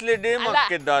ರಾತ್ರಿ ಡೇ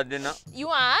ಮಕ್ಕಿದ್ದ ದಿನ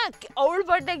ಇವ ಅವಳ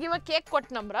ಬರ್ಡೇಗೆ ಇವ ಕೇಕ್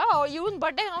ಕೊಟ್ಟನಂಬ್ರ ಇವನ್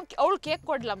ಬರ್ಡೇ ಅವಳು ಕೇಕ್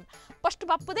ಕೊಡ್ಲಂ ಫಸ್ಟ್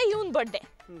ಬಪ್ಪದೆ ಇವನ್ ಬರ್ಡೇ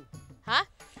ಹಾ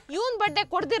ಇವನ್ ಬರ್ಡೇ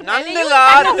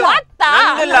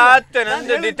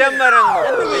ನಂದು ಡಿಸೆಂಬರ್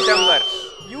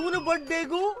ಇವನ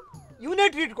ಬರ್ಡೇಗೂ ಇವನೇ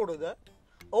ಟ್ರೀಟ್ ಕೊಡೋದು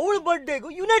ಅವಳ ಬರ್ಡೇಗೂ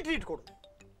ಇವನೇ ಟ್ರೀಟ್ ಕೊಡೋದು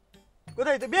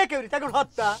ಗೊತ್ತಾಯ್ತು ಬೇಕವ್ರಿ ತಗೊಂಡು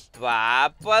ಹೊತ್ತ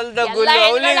ಪಾಪಲ್ದ ಗುಲ್ಲು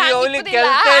ಅವಳಿಗೆ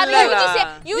ಕೆಲಸ ಇಲ್ಲಲ್ಲ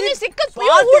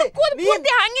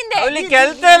ಅವಳಿಗೆ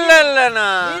ಕೆಲಸ ಇಲ್ಲಲ್ಲ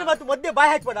ನೀನು ಮತ್ತೆ ಮಧ್ಯೆ ಬಾಯಿ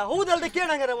ಹಾಕ್ಬೇಡ ಹೌದಲ್ದ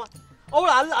ಕೇಳಂಗಾರಮ್ಮ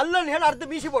ಅವಳು ಅಲ್ಲಲ್ಲಿ ಹೇಳಿ ಅರ್ಧ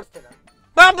ಮೀಸಿ ಬೋಡ್ಸ್ತೇನೆ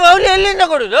ಪಾಪ ಅವ್ಳು ಎಲ್ಲಿಂದ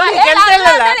ಕೊಡುದು ಕೆಲಸ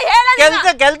ಇಲ್ಲಲ್ಲ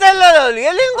ಕೆಲಸ ಇಲ್ಲ ಅವಳು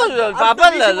ಎಲ್ಲಿಂದ ಕೊಡುದು ಪಾಪ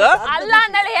ಅಲ್ಲ ಅಲ್ಲ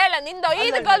ಅಂದಳಿ ಹೇಳ ನಿಂದ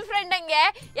 5 ಗರ್ಲ್ ಫ್ರೆಂಡ್ ಹಂಗೆ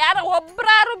ಯಾರ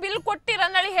ಒಬ್ರಾರು ಬಿಲ್ ಕೊಟ್ಟಿರ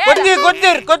ಅಂದಳಿ ಹೇಳ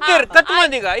ಕೊಟ್ಟಿರ್ ಕಟ್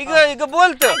ಮಾಡಿಗ ಈಗ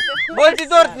ಬೋಲ್ತಿ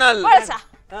ತೋರ್ತನಲ್ಲ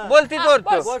ಬೋಲ್ತಿ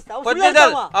ತೋರ್ತು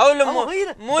ಕೊಟ್ಟಿದ್ದಲ್ಲ ಅವಳು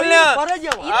ಮೂಲ್ಯ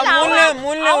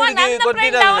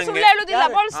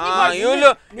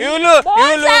ಇವಳು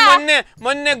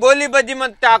ಮೊನ್ನೆ ಗೋಲಿ ಬಜ್ಜಿ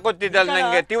ಮತ್ತೆ ಹಾಕೋತಿದ್ದಲ್ಲ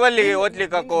ನಂಗೆ ತಿವಲ್ಲಿಗೆ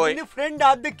ಓದ್ಲಿಕ್ಕೆ ಹೋಯ್ ಫ್ರೆಂಡ್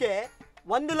ಅದಕ್ಕೆ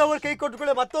 1 ಲವರ್ ಕೈ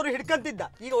ಕೊಟ್ಕೊಳ್ಳೆ ಮತ್ತವ್ರು ಹಿಡ್ಕಂತಿದ್ದ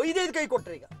ಈಗ 5 ಕೈ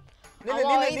ಕೊಟ್ರೆ ಈಗ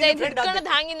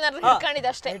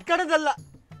ಹಿಡ್ಕಣದಲ್ಲ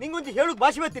ನಿಂಗೊಂದು ಹೇಳುಕ್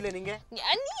ಭಾಷೆ ಗೊತ್ತಿಲ್ಲ ನಿಂಗೆ ನೀ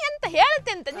ಅಂತ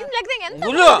ಹೇಳುತ್ತೆ ಅಂತ ನಿನ್ ಲೆಕ್ಕದಂಗೆ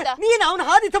ಎಂತ ನೀನ್ ಅವನ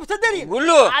ಹಾದಿ ತಪ್ಪಿಸದ್ದೇ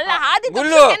ನೀನು ಅಲ್ಲ ಹಾದಿ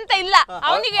ತಪ್ಪಿಸಂತ ಇಲ್ಲ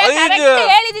ಅವನಿಗೆ ಕರೆಕ್ಟ್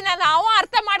ಹೇಳಿದಿನ ಅವ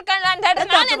ಅರ್ಥ ಮಾಡ್ಕೊಳ್ಳ ಅಂತ ಹೇಳಿದ್ರೆ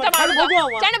ನಾನು ಎಂತ ಮಾಡುದು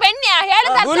ಚಣ ಬೆಣ್ಣೆ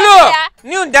ಹೇಳ್ದ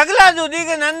ನೀವು ದಗಲಾದು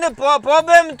ಈಗ ನಂದು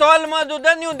ಪ್ರಾಬ್ಲಮ್ ಸಾಲ್ವ್ ಮಾಡುದ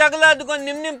ನೀವು ದಗಲಾದ್ಕೊಂಡು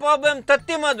ನಿಮ್ ಪ್ರಾಬ್ಲಮ್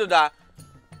ತತ್ತಿ ಮಾಡುದ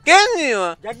ಕೇನ್ ನೀವು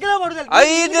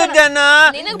 5 ಜನ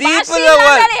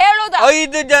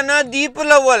ದೀಪ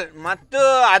ಲವಲ್ ಮತ್ತು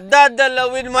ಅರ್ಧ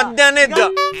ಲವ್ ಇದು ಮಧ್ಯಾಹ್ನ ಇದ್ದು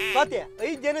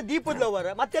 5 ಜನ ದೀಪದ ಲವರ್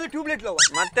ಮತ್ತೆ ಟ್ಯೂಬ್ಲೈಟ್ ಲವರ್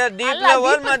ಮತ್ತೆ ದೀಪ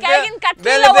ಲವರ್ ಮತ್ತೆ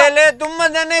ಬೇಲೆ ಬೇಲೆ ತುಂಬಾ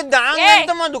ಜನ ಇದ್ದ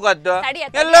ಹಂಗಂತ ಮದುಕದ್ದು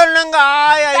ಎಲ್ಲರೂ ನಂಗೆ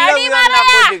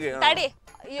ತಡಿ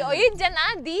 5 ಜನ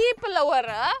ದೀಪ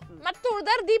ಲವರ್ ಮತ್ತು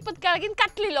ಉಳ್ದಾರ ದೀಪದ ಕೆಳಗಿನ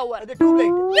ಕಟ್ಲಿ ಲವರ್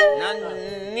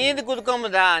ನೀರು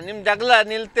ಕುದ್ಕೊಂಬದ ನಿಮ್ ಜಗಳ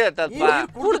ನಿಲ್ತೆ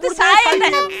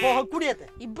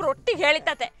ಇಬ್ರು ಒಟ್ಟಿಗೆ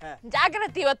ಹೇಳಿತತೆ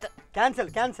ಜಾಗ್ರತೆ ಇವತ್ತು ಕ್ಯಾನ್ಸಲ್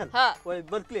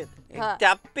ಬರ್ಕ್ಲಿ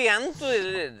ತಪ್ಪಿ ಅಂತೂ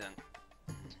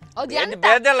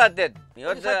ಬೇದಲ್ಲ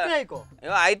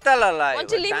ಆಯ್ತಲ್ಲ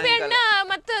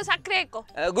ಮತ್ತೆ ಸಕ್ಕರೆ ಹಾಕೋ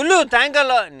ಗುಲ್ಲು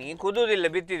ಸಾಯಂಕಾಲ ನೀ ಕುದುದಿಲ್ಲ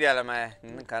ಬಿತ್ತಿದ್ಯಲ್ಲ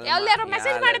ಎಲ್ಲಾರು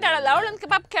ಮೆಸೇಜ್ ಮಾಡಿದಾಳಲ್ಲ ಅವಳೊಂದ್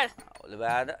ಪಾಪ ಕೇಳ ಅವಳು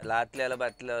ಬೇಡ ಲಾತ್ಲಿ ಎಲ್ಲ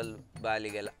ಬತ್ಲ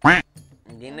ಬಾಲಿಗೆಲ್ಲ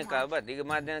ದಿನಕ್ಕೆ ಬತ್ ಈಗ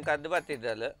ಮಧ್ಯಾಹ್ನ ಕದ್ದು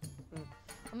ಬತ್ತಿದ್ದಲ್ಲ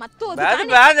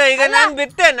ಬೇಡ ಈಗ ನಾನು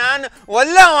ಬಿಟ್ಟೆ ನಾನು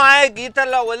ಒಳ್ಳೆ ಆಯ್ಕ್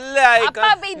ಈತಲ್ಲ ಒಳ್ಳೆ ಆಯ್ಕ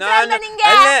ನಾನು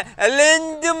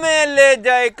ಅಲ್ಲೆಂದು ಮೇಲೆ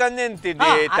ಜಾಯ್ಕ ನಿಂತಿದ್ದೆ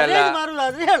ಈತಲ್ಲ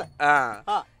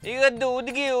ಈಗದ್ದು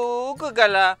ಹುಡುಗಿ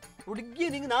ಉಕ್ಕಲ್ಲ ಹುಡುಗಿ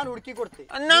ನಿಂಗೆ ನಾನು ಹುಡುಕಿ ಕೊಡ್ತೀನಿ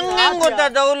ನಂಗೆ ಹೆಂಗ್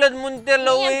ಗೊತ್ತಾದ ಅವಳದ್ ಮುಂಚೆ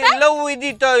ಲವ್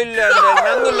ಇದಿತ್ತೋ ಇಲ್ಲ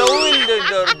ನಂಗೆ ಲವ್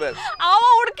ಇಲ್ದಿದ್ದವ್ರು ಬೇಕು ಅವ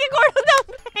ಹುಡುಕಿ ಕೊಡುದ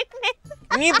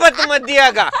ನೀ ಪತ್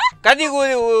ಮದ್ಯಾಗ ಕದಿಗೂ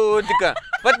ಉದ್ಕ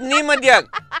ಪತ್ ನೀ ಮದ್ಯಾಗ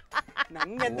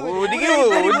ಹುಡುಗಿ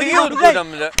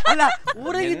ಹುಡುಕುದಮ್ದ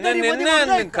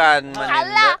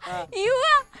ಅಲ್ಲ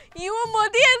ಇವ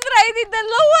ಮದಿ ಅಂದ್ರ ಐದಿದ್ದ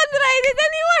ಲವ್ ಅಂದ್ರ ಐದಿದ್ದ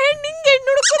ನೀವು ಹೆಣ್ಣಿಂಗೆ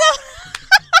ಹೆಣ್ಣು ಹುಡುಕುದ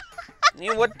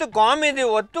ನೀವು ಒತ್ತು ಕಾಮಿಡಿ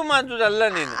ಒತ್ತು ಮಾತುದಲ್ಲ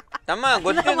ನೀನು ತಮ್ಮ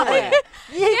ಗೊತ್ತಿಲ್ಲ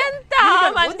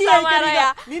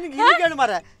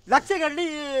ಲಕ್ಷಗಡ್ಲಿ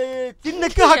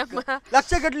ಚಿನ್ನಕ್ಕೆ ಹಕ್ಕು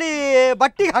ಲಕ್ಷಗಡ್ಲಿ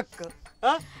ಬಟ್ಟಿಗೆ ಹಕ್ಕು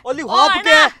ಅಲ್ಲಿ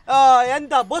ಹೋಗಕ್ಕೆ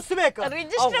ಎಂತ ಬಸ್ ಬೇಕು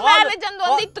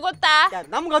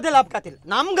ನಮ್ಗೆ ಅದೆಲ್ಲ ಅಪ್ಕಾತಿಲ್ಲ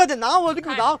ನಮ್ಗದೆ ನಾವು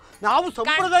ಅದಕ್ಕೆ ನಾವು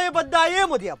ಸಂಪ್ರದಾಯ ಬದ್ದಾಯೇ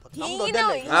ಮದುವೆ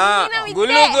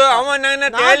ಗುಲ್ಲು ಅವ ನನ್ನ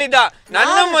ಹೇಳಿದ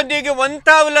ನನ್ನ ಮದುವೆಗೆ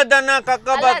 1,000 ದನ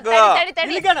ಕಕ್ಕಬೇಕು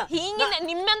ಹೀಗಿನ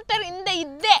ನಿಮ್ಮಂತರಿಂದ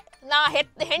ಇದ್ದೆ ನಾ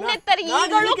ಹೆಣ್ಣೆತ್ತರ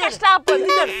ಈಗಲೂ ಕಷ್ಟ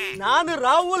ನಾನು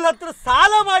ರಾಹುಲ್ ಹತ್ರ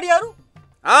ಸಾಲ ಮಾಡ್ಯಾರು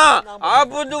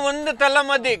ಆಪುದು ಒಂದು ತಲ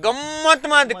ಮದಿ ಗಮ್ಮತ್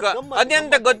ಮಾದಕ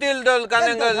ಅದೆಂತ ಗೊತ್ತಿಲ್ದಲ್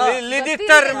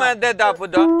ಲಿಜಿಸ್ಟರ್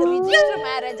ಆಪುದು ರಿಜಿಸ್ಟರ್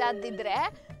ಮ್ಯಾರೇಜ್ ಆದಿದ್ರೆ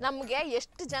ನಮ್ಗೆ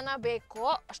ಎಷ್ಟು ಜನ ಬೇಕೋ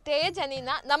ಅಷ್ಟೇ ಜನಿನ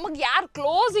ನಮಗ್ ಯಾರು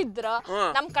ಕ್ಲೋಸ್ ಇದ್ರ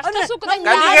ನಮ್ ಕಷ್ಟ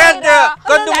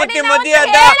ಕಂದು ಮುಟ್ಟಿ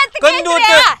ಮದಿಯಾದ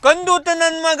ಕಂದೂತ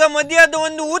ನನ್ ಮಗ ಮದಿಯಾದ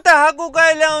ಒಂದು ಊಟ ಹಾಕುಕ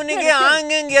ಇಲ್ಲ ಅವನಿಗೆ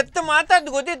ಹಂಗ ಎತ್ತ ಮಾತಾಡ್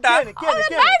ಗೊತ್ತಿತ್ತ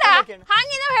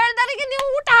ಹಾಗೆ ನಾವ್ ಹೇಳ್ದಾರಿಗೆ ನೀವು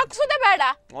ಊಟ ಹಾಕ್ಸೋದೇ ಬೇಡ.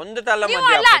 ಒಂದು ತಲೆ ನೀವು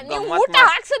ಮದ್ವೆ ಅಲ್ಲ, ಹಾಕೋದು, ನೀವು ಗಮ್ಮತ್ ಊಟ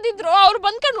ಹಾಕ್ಸದಿದ್ರು ಅವ್ರು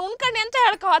ಬಂದ್ಕೊಂಡು ಉಣ್ಕಣಿ ಅಂತ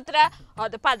ಹೇಳ್ಕೊ ಹತ್ರ.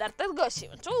 ಅದು ಪದಾರ್ಥದ ಗೋಶಿ,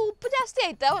 ಒಂಚೂರು ಉಪ್ಪು ಜಾಸ್ತಿ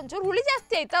ಆಯ್ತಾ, ಒಂಚೂರು ಹುಳಿ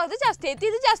ಜಾಸ್ತಿ ಆಯ್ತಾ, ಅದು ಜಾಸ್ತಿ ಆಯ್ತು,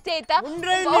 ಇದು ಜಾಸ್ತಿ ಆಯ್ತಾ,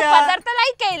 ಪದಾರ್ಥ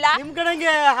ಲೈಕೆ ಇಲ್ಲ. ನಿಮ್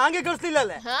ಕಡೆಗೆ ಹಾಗೆ ಕಳಿಸ್ಲಿಲ್ಲ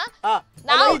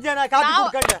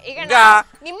ಈಗ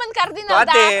ನಿಮ್ಮನ್ ಕರ್ದಿನ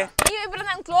ನೀವಿಬ್ರು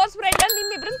ನನ್ ಕ್ಲೋಸ್ ಫ್ರೆಂಡ್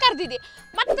ನಿಮ್ಮಿಬ್ರನ್ ಕರ್ದಿದಿ.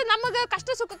 ಮತ್ತೆ ನಮಗ ಕಷ್ಟ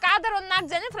ಸುಖಕ್ಕೆ ಆಧಾರ ಒಂದ್ 4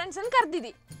 ಜನ ಫ್ರೆಂಡ್ಸ್ ಅನ್ನ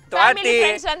ಕರ್ದಿದಿ.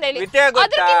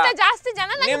 ಜಾಸ್ತಿ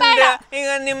ಜನ ಈಗ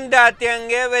ನಿಮ್ದು ಆತಿ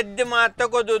ಹಂಗೆ ವೆಜ್ ಮಾತ್ರ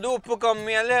ತಗೋದು ಉಪ್ಪು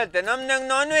ಕಮ್ಮಿ ಎಲ್ಲ ಹೇಳ್ತೇವೆ. ನಮ್ದು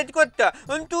ನಾನ್ ವೆಜ್ ಕೊತ್ತ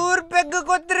ಒಂಚೂರು ಪೆಗ್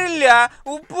ಕೊತ್ತರಿಲ್ಲ,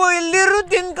 ಉಪ್ಪು ಇಲ್ಲಿರು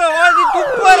ತಿನ್ಕ ಉಪ್ಪು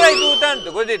ಊಟ ಅಂತ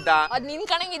ಗೊತ್ತಿತ್ತಾ? ನಿನ್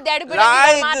ಕಣಂಗಿದ್ದ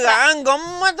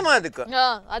ಗಮ್ಮತ್ ಮಾದಕ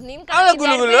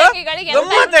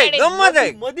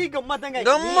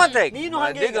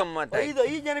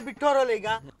ಜನ ಬಿಟ್ಟೋರಲ್ಲ. ಈಗ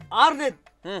 6ನೇದು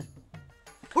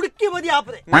ಹುಡುಕಿ ಮದಿ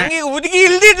ಆಪದೆ. ನಂಗೆ ಹುಡುಗಿ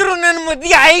ಇಲ್ದಿದ್ರು ನನ್ನ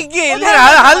ಮದ್ಗೆ ಆಯ್ಕೆ ಇಲ್ದಿರ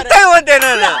ಹಲ್ತಾ ಹೋದೆ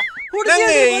ನಾನು.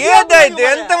 ನಂಗೆ ಏದಾಯ್ತು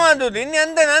ಎಂತ ಮಾಡುದು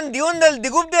ಇನ್ನೆಂತ ನಾನು ಜೀವನದಲ್ಲಿ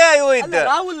ದಿಗುಬ್ದೆ ಹೋಯ್ತು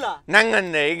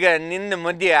ನಂಗಂದೆ. ಈಗ ನಿನ್ನ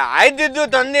ಮದ್ವೆ ಆಯ್ದಿದ್ದು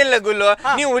ತೊಂದ್ರೆ ಇಲ್ಲ ಗುಲು,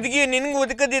 ನೀವ್ ಹುಡುಗಿ ನಿನ್ಗೆ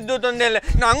ಹುಡುಕದಿದ್ದು ತೊಂದ್ರೆ ಇಲ್ಲ.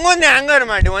 ನಂಗೊಂದೇ ಹಂಗಾರ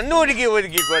ಮಾಡಿ ಒಂದು ಹುಡುಗಿ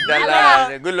ಕೊಟ್ಟಲ್ಲ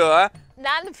ಗುಲು.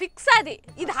 ನಾನು ಫಿಕ್ಸ್ ಆದಿ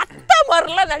ಇದು ಹತ್ತ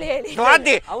ಮರ್ಲ ನಡಿ ಹೇಳಿ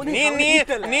ತ್ವಾತಿ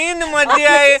ನೀನ್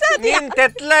ಮದ್ವೆ ನೀನ್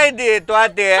ತೆತ್ಲ ಇದ್ದಿ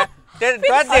ತ್ವಾತಿ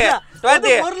ತ್ವಾತಿ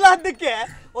ತ್ವಾತಿ ಅದಕ್ಕೆ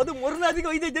ಅದು ಮೊರ್ಲಾದಿಗೆ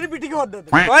 5 ಜನ ಬಿಟ್ಟಿಗೆ ಹೋದದ್ದು.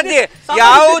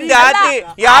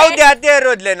 ಯಾವ ಜಾತಿ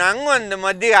ಇರೋದ್ಲೆ ನಂಗೊಂದು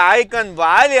ಮದ್ವೆ ಆಯ್ಕೊಂಡ್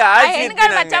ಬಾರಿ ಆಸೆ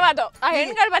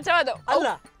ಅಲ್ಲ.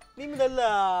 ನಿಮ್ದೆಲ್ಲ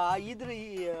ಇದ್ರ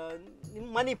ನಿಮ್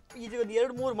ಮನಿ ಈಗ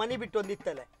 2-3 ಮನಿ ಬಿಟ್ಟು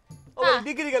ಒಂದಿತ್ತಲ್ಲ,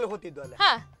 ಡಿಗ್ರಿಗೆಲ್ಲ ಹೋತಿದ್ವು ಅಲ್ಲ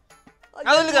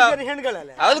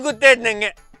ಹೆಣ್ಗಳಲ್ಲ. ಅವ್ಳು ಗೊತ್ತಾಯ್ತು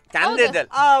ನಂಗೆ ಚಂದದಲ್ಲಿ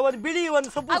ಒಂದ್ ಬಿಳಿ ಒಂದ್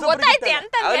ಸೊಪ್ಪು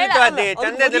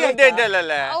ಚಂದದಲ್ಲಿ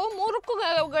ಮೂರಕ್ಕೂ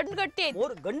ಗಂಡು ಗಟ್ಟಿ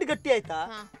ಗಂಡು ಗಟ್ಟಿ ಆಯ್ತಾ?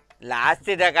 ಲಾಸ್ಟ್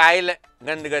ಇದಾಗ ಆಯಿಲ್ಲ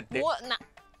ಗಂಡು ಗಟ್ಟಿ.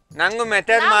 ನಂಗು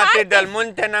ಮೆಥಡ್ ಮಾಡ್ತಿದ್ದಲ್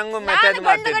ಮುಂಚೆ, ನಂಗು ಮೆಥಡ್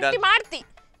ಮಾಡ್ತಿದ್ದಲ್.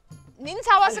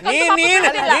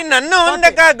 ನೀನ್ ನನ್ನ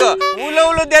ಹೊಂದಕ್ಕಾಗ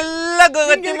ಉಳುದೆಲ್ಲ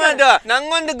ಗಟ್ಟಿ ಮಾಡು.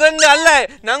 ನಂಗೊಂದು ಗಂಡು ಅಲ್ಲ,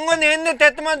 ನಂಗೊಂದು ಹೆಣ್ಣು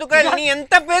ತೆತ್ ಮಾಡು ಕೈ. ನೀ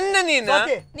ಎಂತ ಪೆನ್ನ ನೀನು?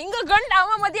 ನಿಂಗ ಗಂಡು ಅವ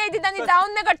ಮದುವೆ ಆಗಿದ್ದಾನಿದ್ದ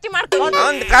ಅವನ್ನೇ ಗಟ್ಟಿ ಮಾಡ್ಕೊಂಡು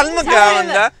ಅವ್ನ್ ಕಲ್ಮಕ್ಕ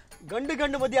ಅವಂದ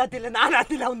ಗಂಡು ಮದಿ ಆತಿಲ್ಲ, ನಾನು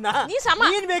ಆತಿಲ್ಲ ಅವನ್ನ.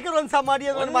 ನೀನ್ ಬೇಕಾದ್ರೆ ಒಂದ್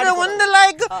ಮಾಡಿ ಒಂದು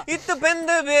ಲಾಯ್ಕ್ ಇತ್ತು ಪೆಂದ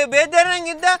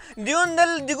ಬೇಜಾರಂಗಿದ್ದ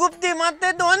ಜೀವನದಲ್ಲಿ ದಿಗುಪ್ತಿ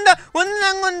ಮಾತಾಯ್ತು. ಒಂದು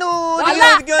ನಂಗೊಂದು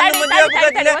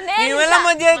ನೀವೆಲ್ಲ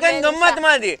ಮದ್ವೆ ಆಯ್ಕೊಂಡು ಗಮ್ಮತ್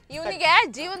ಮಾಡಿ. ಇವನಿಗೆ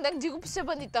ಜೀವನದಾಗ ಜಿಗುಪ್ಸೆ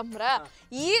ಬಂದಿತ್ತಂಬ್ರ.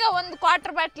 ಈಗ ಒಂದು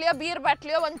ಕ್ವಾರ್ಟರ್ ಬಾಟ್ಲಿಯೋ ಬೀರ್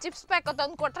ಬಾಟ್ಲಿಯೋ ಒಂದ್ ಚಿಪ್ಸ್ ಪ್ಯಾಕ್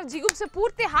ತಂದು ಕೊಟ್ರೆ ಜಿಗುಪ್ಸೆ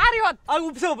ಪೂರ್ತಿ ಹಾರಿ ಹೋತ್.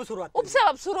 ಉಪ್ಸೆ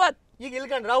ಶುರುವಾತ್. ಈಗ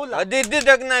ಇಲ್ಕಂಡ್ ರಾಹುಲ್ ಅದು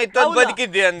ಇದ್ದಿದ್ದಕ್ಕೆ ನಾ ಇತ್ತೊತ್ತು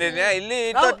ಬದುಕಿದ್ದೆ ಅಂದಿದ್ದೆ. ಇಲ್ಲಿ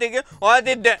ಇತ್ತೊತ್ತಿಗೆ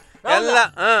ಓದಿದ್ದೆ ಎಲ್ಲ.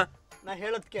 ನಾ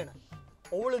ಹೇಳದ್ ಕೇಳ,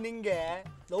 ಅವಳು ನಿಂಗೆ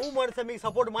ಲವ್ ಮಾಡೋ ಸಮಯ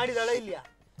ಸಪೋರ್ಟ್ ಮಾಡಿದಾಳ ಇಲ್ಲಿಯಾ?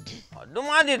 ಅದು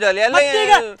ಮಾಡಿದಲ್ಲ ಎಲ್ಲ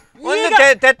ಒಂದು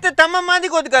ತೆತ್ತ ತಮ್ಮ ಮಾದಿ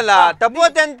ಗೊತ್ತಲ್ಲ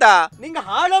ತಪ್ಪೋತೆ ಅಂತ. ನಿಂಗೆ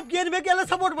ಹಾಳಪ್ಪ ಏನ್ ಬೇಕು ಎಲ್ಲ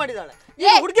ಸಪೋರ್ಟ್ ಮಾಡಿದಾಳೆ.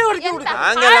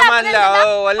 ಹಂಗೆಲ್ಲ ಮಾಡ್ಲ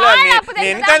ಅಲ್ಲ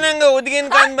ನಿನ್ಕ ನಂಗೆ ಹುಡುಗಿನ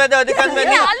ಕಾಣ್ಬೇಡ ಅದು ಕಾಣ್ಬೇಡ.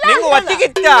 ನಿಂಗೆ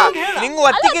ಒತ್ತಿಗಿತ್ತ ನಿಂಗೆ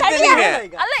ಒತ್ತಿಗಿತ್ತ ನಿಂಗೆ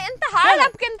ಅಲ್ಲ ಎಂತ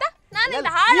ಹಾಳಪ್ಕೆಂತ ನಾನಿಂದ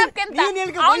ಹಾಳಪ್ಕೆಂತ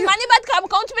ಅವನ್ ಮನೆ ಬದ್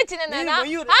ಕೌಂಚ್ ಬೆಚ್ಚಿನ ನಾನು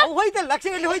ಹೋಯ್ತಲ್ಲ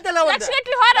ಲಕ್ಷಗಟ್ಟಲೆ ಹೋಯ್ತಲ್ಲ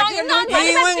ಲಕ್ಷಗಟ್ಟಲೆ ಹೊರ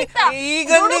ಈ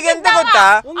ಗಂಡಿಗೆ ಎಂತ ಗೊತ್ತಾ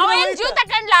ಅವನ್ ಜೀವ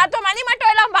ತಕೊಂಡ್ಲ ಅಥವಾ ಮನೆ ಮಟ್ಟ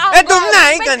ಎಲ್ಲ ತುಮ್ನ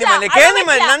ಐಕಂದಿ ಮನೆ ಕೇಳಿ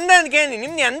ಮನೆ ನಂದನ್ ಕೇಳಿ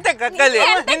ನಿಮ್ದು ಎಂತ ಕಕ್ಕಲಿ.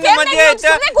 ನಿನ್ನ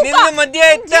ಮದ್ವೆ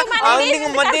ಆಯ್ತಾ ಅವನಿಗೆ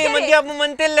ಮದ್ವೆ ಹಬ್ಬ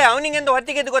ಮಂತಿಲ್ಲ. ಅವನಿಗೆ ಎಂತ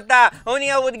ಹೊತ್ತಿಗೆದ್ದು ಗೊತ್ತಾ?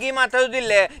 ಅವನಿಗೆ ಹುಡುಗಿ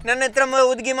ಮಾತಾಡುದಿಲ್ಲ. ನನ್ನ ಹತ್ರ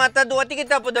ಹುಡುಗಿ ಮಾತಾದ್ದು ಹೊತ್ತಿಗೆ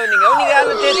ತಪ್ಪದ ಅವನಿಗೆ.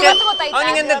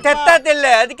 ಅವನಿಗೆ ಎಂತ ತೆತ್ತಾತಿಲ್ಲ,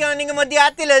 ಅದಕ್ಕೆ ಅವನಿಗೆ ಮದ್ವೆ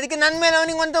ಆತಿಲ್ಲ. ಅದಕ್ಕೆ ನನ್ ಮೇಲೆ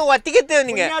ಅವನಿಗೆ ಒಂದು ಹೊತ್ತಿಗೆತ್ತೆ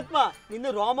ಅವನಿಗೆ. ಇನ್ನು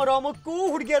ರೋಮಕ್ಕೂ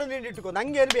ಹುಡುಗಿಯರನ್ನು ಇಟ್ಕೋ,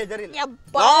 ನಂಗೆ ಏನು ಬೇಜಾರಿಲ್ಲ.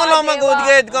 ರೋಮಕ್ಕೆ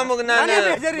ಹುಡುಗಿ ಎತ್ಕೊಂಬ ನಾನು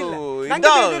ಬೇಜಾರಿಲ್ಲ.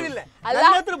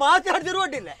 ನನ್ನ ಹತ್ರ ಮಾತಾಡ್ತಿರೋ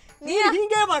ಅಡ್ಡಿಲ್ಲ, ನೀನ್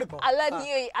ಹಿಂಗೆ ಮಾಡ್ಕೋ. ಅಲ್ಲ ನೀ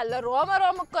ಅಲ್ಲ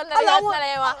ರೋಮಕ್ಕೊಂದಿಲ್ಲ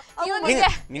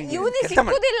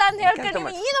ಸಿಕ್ಕುದಿಲ್ಲ ಅಂತ ಹೇಳ್ಕೊಂಡು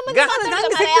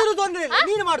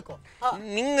ನೀನು ಮಾಡ್ಕೋ.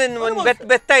 ನಿಂಗೆ ಒಂದು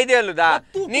ಬೆತ್ತ ಇದೆ ಅಲ್ಲದ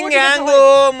ನಿಂಗೆ ಹ್ಯಾಂಗೋ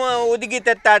ಹುಡುಗಿ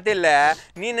ತೆತ್ತಾತಿಲ್ಲ.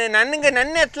 ನೀನು ನನ್ಗೆ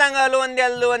ನನ್ನ ಎತ್ಲಂಗಲ್ಲ ಒಂದೇ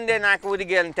ಅಲ್ಲು ಒಂದೇ 4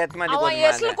 ಹುಡುಗಿ ಅಲ್ಲಿ ತೆತ್ ಮಾಡಿ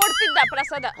ಕೊಡ್ತಿದ್ದ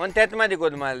ಪ್ರಸಾದ ಒಂದ್ ತೆತ್ ಮಾಡಿ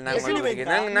ಕೊಡ್ ಮಾಲ್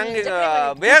ನಂಗೆ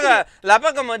ಬೇಗ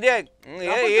ಲಪಕ ಮದ್ವೆ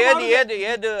ಏದು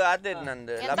ಏದು ಆತೈತ್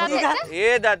ನಂದು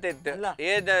ಏದ್ ಆತೈತ್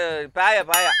ಏದ್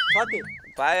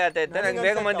ಪಾಯ ಆತೈತ ನಂಗೆ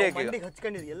ಬೇಗ ಮದ್ವೆ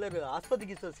ಹಚ್ಕೊಂಡಿದ್ ಎಲ್ಲರೂ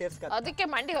ಆಸ್ಪತ್ರೆಗೆ ಸೇರ್ಸ್ಕ. ಅದಕ್ಕೆ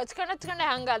ಮಂಡಿ ಹಚ್ಕೊಂಡೆ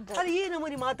ಹಂಗಾದ ಏನು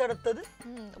ಮನಿ ಮಾತಾಡುತ್ತದು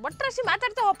ಒಟ್ರಾಶಿ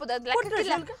ಮಾತಾಡ್ತಾ ಹೋಗ್ಬೋದು.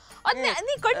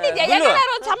 ನೀ ಕೊಂಡಿದ್ಯಾ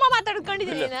ಎಲ್ಲಾರು ಸಮ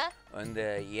ಮಾತಾಡ್ಕೊಂಡಿದ್ದೀನಿ ನೀನು. ಒಂದು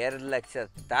 2 ಲಕ್ಷ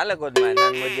ತಾಲೂಕೋದ್ ಮೇಲೆ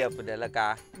ನಾನು ಮದ್ವೆ ಹಬ್ಬದಲ್ಲಕ್ಕ.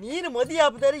 ನೀನು ಮದ್ವೆ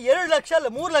ಹಬ್ಬದಲ್ಲಿ 2 ಲಕ್ಷ ಅಲ್ಲ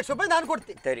 3 ಲಕ್ಷ ರೂಪಾಯಿ ನಾನು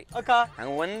ಕೊಡ್ತೀನಿ ಸರಿ ಅಕ್ಕ.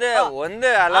 ಒಂದು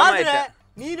ಅಲಾಮ ಆಯ್ತಾ?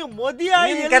 ನೀನು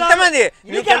ಮದುವೆಯಾಗಿ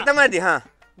ಕೆಲಸ ಮಾಡಿ ಹಾ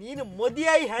ನೀನು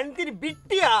ಮದುವೆಯಾಗಿ ಹೆಣ್ತೀನಿ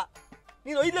ಬಿಟ್ಟಿಯಾ,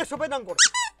 ನೀನು 5 ಲಕ್ಷ ರೂಪಾಯಿ ನಂಗೆ ಕೊಡು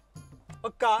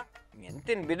ಅಕ್ಕ.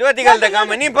 ಎಂತಿನ ಬಿದುವತಿಗಲ್ದಾಗ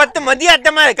ನೀ ಬತ್ತು ಮದಿ ಅಟ್ಟ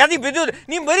ಮಾರೆ ಕದಿ ಬಿದುದು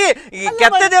ನೀ ಬರೀ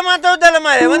ಕೆಟ್ಟದೆ ಮಾತಾಡ್ದಲ್ಲ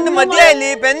ಮಾರೆ ಒಂದು ಮದ್ಯ ಇಲ್ಲಿ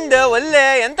ಪೆಂದ್ ಒಳ್ಳೆ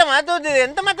ಎಂತ ಮಾತಾಡ್ತಿದೆ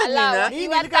ಎಂತ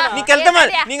ನೀ ಕೆಲಸ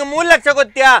ಮಾಡಿ ನಿಂಗೆ 3 ಲಕ್ಷ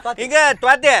ಗೊತ್ತ್ಯಾ ಈಗ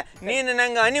ತ್ವಾತೆ ನೀನು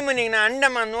ನಂಗೆ ಹನಿಮನಿಗೆ ನಾ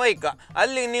ಅಂಡಮಾನ್ ಹೋಯ್ಕ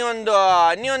ಅಲ್ಲಿ ನೀ ಒಂದು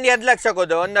 2 ಲಕ್ಷ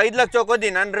ಕೊಡು ಒಂದು 5 ಲಕ್ಷ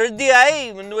ಕೊಡಿ ನಾನು ರೆಡ್ಡಿ ಆಯ್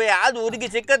ಒಂದು ಯಾವ್ದು ಹುಡುಗಿ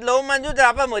ಸಿಕ್ಕದ್ ಲವ್ ಮಾಡಿದ್ರೆ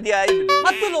ಅಪ್ಪ ಮದಿ ಆಯ್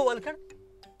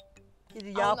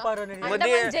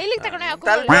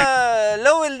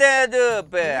ಲವ್ ಇಲ್ದೆ ಅದು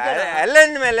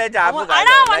ಎಲ್ಲಂದ ಮೇಲೆ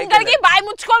ಬಾಯಿ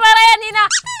ಮುಚ್ಕೋಬಾರ ನೀನ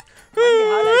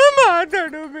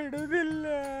ಮಾತಾಡು ಬಿಡುದಿಲ್ಲ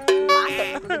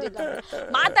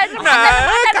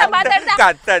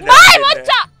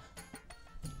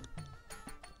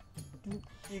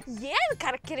ಏನ್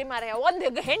ಕರಕಿರಿ ಮಾರ ಒಂದ್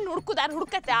ಹೆಣ್ಣು ಹುಡುಕುದಾರ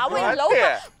ಹುಡುಕತ್ತೆ ಅವ ಲವ್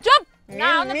ಚುಪ್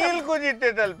ನೀಲ್ ಕುದಿತ್ತೆ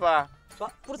ಸ್ವಲ್ಪ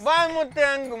ಬಾಯ್ ಮುತ್ತೆ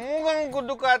ಹಂಗ ಮೂಗಂಗ್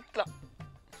ಕುದುಕತ್ಲ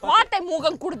ಸ್ವಾತೆ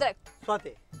ಮೂಗಂಗ್ ಕುಡ್ದ್ರೆ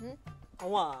ಸ್ವಾತಿ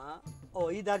ಅವ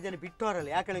 5-6 ಜನ ಬಿಟ್ಟವರಲ್ಲ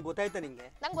ಯಾಕಂದ್ರೆ ಗೊತ್ತಾಯ್ತಾ ನಿಂಗೆ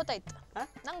ನಂಗೆ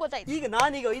ಗೊತ್ತಾಯ್ತು ಈಗ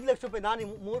ನಾನೀಗ 5 ಲಕ್ಷ ರೂಪಾಯಿ ನಾನು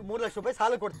 3 ಲಕ್ಷ ರೂಪಾಯಿ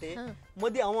ಸಾಲ ಕೊಡ್ತಿ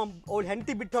ಮದಿ ಅವ ಅವಳು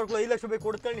ಹೆಂಡತಿ ಬಿಟ್ಟವ್ರು 5 ಲಕ್ಷ ರೂಪಾಯಿ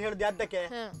ಕೊಡ್ತಾನೆ ಹೇಳ್ದೆ ಅದಕ್ಕೆ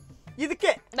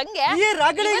ಇದಕ್ಕೆ ಈ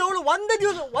ರಗಳೆಗೆ ಅವಳು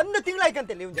ಒಂದು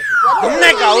ತಿಂಗಳಾಯ್ಕಂತೆ ನೀವು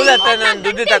ನಾನು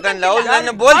ದುಡ್ಡು ತಕೊಂಡ್ ಅವಳು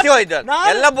ನನ್ನ ಬೋಲ್ತೀವೋ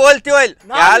ಎಲ್ಲ ಬೋಲ್ತೀವೋ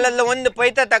ಯಾಲೆಲ್ಲ ಒಂದು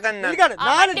ಪೈತ ತಕೊಂಡ್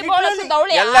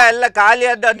ಎಲ್ಲ ಖಾಲಿ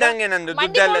ಅದಂಗೆ ನಂದು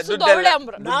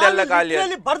ದುಡ್ಡೆಲ್ಲ ಖಾಲಿ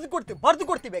ಬರ್ದು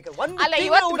ಕೊಡ್ತೀವಿ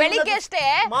ಇವತ್ತು ಬೆಳಿಗ್ಗೆ ಅಷ್ಟೇ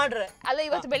ಮಾಡ್ರೆ ಅಲ್ಲ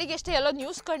ಇವತ್ತು ಬೆಳಿಗ್ಗೆ ಅಷ್ಟೇ ಎಲ್ಲೋ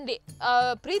ನ್ಯೂಸ್ ಕಂಡಿ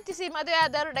ಪ್ರೀತಿಸಿ ಮದುವೆ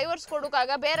ಆದವ್ರು ಡೈವರ್ಸ್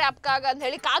ಕೊಡೋಕಾಗ ಬೇರೆ ಅಪ್ಕಾಗ ಅಂತ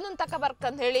ಹೇಳಿ ಕಾನೂನು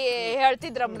ತಕಬರ್ಕಂತ ಹೇಳಿ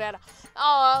ಹೇಳ್ತಿದ್ರಮ್ರ ಯಾರ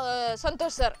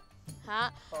ಸಂತೋಷ್ ಸರ್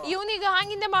ಇವನಿಗೆ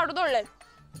ಹಂಗಿಂದೆ ಮಾಡೋದು ಒಳ್ಳೇದು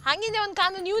ಹಂಗಿಂದೆ ಒಂದು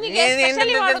ಕಾನೂನು ಇವನಿಗೆ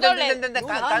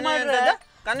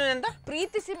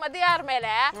ಪ್ರೀತಿಸಿ ಮದುವೆ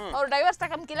ಆದ್ಮೇಲೆ ಅವ್ರು ಡೈವರ್ಸ್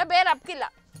ತಕೊಂಬಿಲ್ಲ ಬೇರೆ ಅಪ್ಕಿಲ್ಲ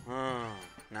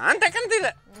ನಾನ್ ತಕಂತಿಲ್ಲ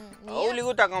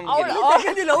ಅವಳಿಗೂ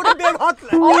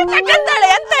ತಕೊಂತಾಳೆ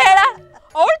ಎಂತ ಹೇಳ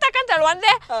ಅವಳು ತಕಂತಾಳು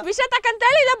ಒಂದೇ ವಿಷ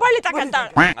ತಕಂತಾಳೆ ಇಲ್ಲ ಬಳ್ಳಿ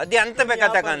ತಕಂತಾಳೆ ಅದೇ ಅಂತ ಬೇಕಾ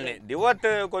ತಕೊಂಡ್ಲಿ ದಿವತ್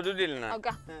ಕೊಡುದಿಲ್ಲ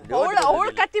ಅವಳ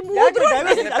ಕತ್ತಿ ಮೂದ್ರು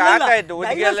ಸಾಕಾಯ್ತು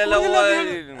ಹುಡುಗಿಯಲ್ಲೆಲ್ಲ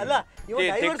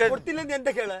ಕೊಡ್ತಿಲ್ಲ ಅಂತ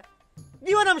ಕೇಳ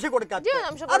ಜೀವನಾಂಶ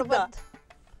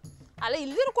ಅಲ್ಲ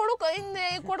ಇಲ್ಲಿರು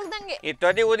ಕೊಡದಂಗೆ ಈ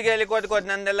ತೊದಿ ಹುಡುಗಿಯಲ್ಲಿ ಕೊದ್ಕೋದ್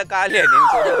ನಂದೆಲ್ಲ ಖಾಲಿ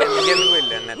ಗೆಲ್ಗೂ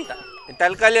ಇಲ್ಲ ಅನ್ನತ್ತ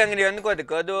ತಲ್ಕಾಲಿ ಅಂಗಡಿ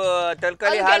ಅಂದ್ಕೋದಕ್ಕೆ ಅದು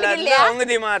ತಲ್ಕಾಲಿ ಹಾಲಲ್ಲ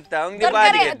ಅಂಗಡಿ ಮಾರ್ತ ಅಂಗಡಿ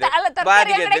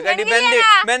ಬಾದಿಗೆ ಗಡಿ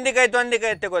ಬೆಂದಿಕಾಯಿ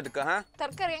ತೊಂದಿಕಾಯಿ ತಗೋದಕ್ಕ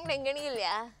ತರಕಾರಿ ಅಂಗಡಿ ಗೆಣಿಗಿಲ್ಲ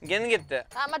ಗೆನ್ಗಿತ್ತ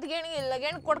ಮತ್ತೆ ಗೆಣಿಗಿಲ್ಲ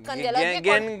ಗೆಣ್ ಕೊಡ್ಕಂದಿಲ್ಲ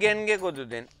ಗೆನ್ಗೆ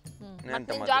ಕೊದುದೇನ್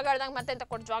ಜಾಗಳದಾಗ ಮತ್ತೆ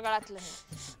ಕೊಟ್ಟು ಜಾಗಳ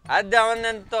ಅದ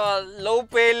ಅವನಂತ ಲವ್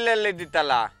ಪೇಲ್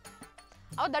ಇದ್ದಿತ್ತಲ್ಲ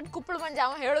ಅವ ದೊಡ್ಡ ಕುಪ್ಪಳು ಮಂಜ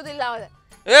ಅವ ಹೇಳೋದಿಲ್ಲ ಅವ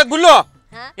ಏ ಗುಲ್ಲು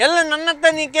ಎಲ್ಲ ನನ್ನ ಹತ್ರ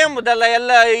ನೀ ಕೇಂಬುದಲ್ಲ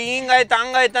ಎಲ್ಲ ಹಿಂಗಾಯ್ತು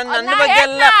ಹಂಗಾಯ್ತು ನನ್ನ ಬಗ್ಗೆ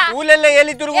ಎಲ್ಲ ಊಲೆಲ್ಲ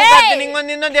ಎಲ್ಲಿ ತಿರುಗಿ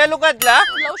ನಿಂಗೊಂದು ಇನ್ನೊಂದು ಹೇಳುಕತ್ಲ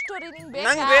ಲವ್ ಸ್ಟೋರಿ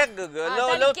ನಂಗೆ ಬೇಕು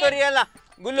ಲವ್ ಸ್ಟೋರಿ ಎಲ್ಲ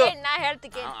ಗುಲ್ಲು ನಾ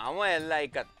ಹೇಳ್ತಿಕೆ ಅವ ಎಲ್ಲ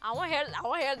ಐಕತ್ ಅವ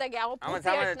ಹೇಳ್ದಾಗ ಅವ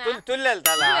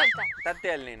ತುಲ್ಲೆಲ್ತಲ್ಲ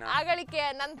ತತ್ತೆಯಲ್ಲಿ ನೀನು ಆಗಳಿಕೆ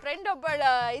ನನ್ನ ಫ್ರೆಂಡ್ ಒಬ್ಬಳ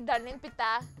ಇದ್ದಾಳೆ ನೆನ್ಪಿತ್ತ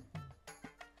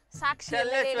ಸಾಕ್ಷಿ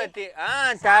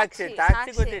ಸಾಕ್ಷಿ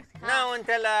ಗೊತ್ತಿತ್ತು ನಾ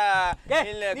ಒಂದ್ಸಲ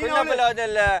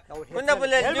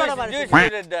ಕುಂದಪುಲ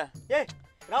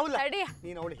ರಾಹುಲ್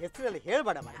ನೀನು ಅವಳ ಹೆಸರಲ್ಲಿ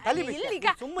ಹೇಳ್ಬೇಡ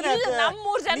ಸುಮ್ಮನೆ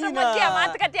ನಮ್ಮೂರ್ ಜನ ಮಧ್ಯ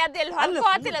ಮಾತುಕತೆ ಅದೆಲ್ಲ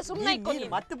ಹೊರಕೋತಿಲ್ಲ ಸುಮ್ಮನೆ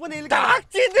ಮತ್ತೆ ಪುನಃ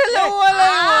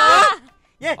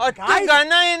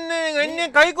ಎಣ್ಣೆ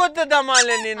ಕೈ ಕೊತ್ತದ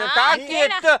ಮಾಲೆ ನೀನು ತಾಕಿ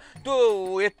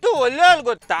ಎತ್ತು ಒಳ್ಳೆ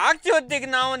ಗೊತ್ತ ತಾಕ್ಷಿ ಹೊತ್ತಿಗೆ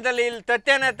ನಾವೊಂದಲ್ಲ ಇಲ್ಲಿ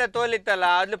ತತ್ಯನತ್ತ ತೋಲಿತ್ತಲ್ಲ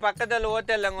ಅದ್ರ ಪಕ್ಕದಲ್ಲಿ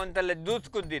ಓತೆಲ್ಲ ಒಂತಲ್ಲ ದೂಸ್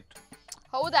ಕುದ್ದಿತ್ತು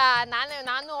ಹೌದಾ ನಾನು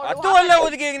ಅದು ಒಳ್ಳೆ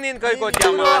ಹುಡುಗಿಗೆ ನೀನ್ ಕೈ ಕೊಟ್ಟ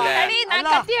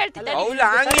ಅವಳು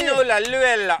ಹಂಗಿನ ಅವಳು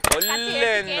ಅಲ್ಲವೇ ಅಲ್ಲ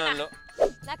ಒಳ್ಳೆ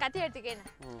ನಾ ಕತೆ ಹೇಳ್ತೀನಿ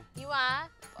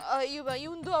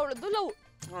ಇವಂದು ಅವಳದ್ದು ಲವ್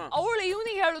ಅವಳು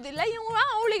ಇವನಿಗೆ ಹೇಳುದಿಲ್ಲ ಇವ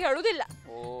ಅವಳಿಗೆ ಹೇಳುದಿಲ್ಲ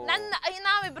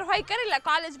ನಾವಿಬ್ರು ಹೊಯ್ಕರಿಲ್ಲ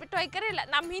ಕಾಲೇಜ್ ಬಿಟ್ಟು ಹೊಯ್ಕರಿಲ್ಲ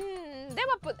ನಮ್ ಹಿಂದೆ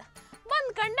ಬಪ್ಪದ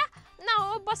ಬಂದ್ಕಂಡ ನಾವು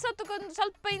ಬಸ್ ಹತ್ಕೊಂಡು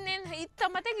ಸ್ವಲ್ಪ ಇನ್ನೇನು ಇತ್ತ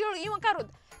ಮತ್ತೆ ಇವ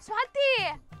ಕರೋದು ಸ್ವಾತಿ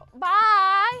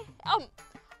ಬಾಯ್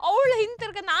ಅವಳು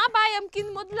ಹಿಂತಿರ್ಕ ನಾ ಬಾಯ್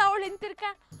ಅಮ್ಕಿಂದ ಮೊದ್ಲು ಅವಳು ಹಿಂತಿರ್ಕ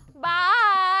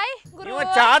ಬಾಯ್ ಗುರು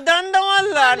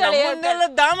ಚಾದಂಡವಲ್ಲ ನಮ್ಮನ್ನೆಲ್ಲ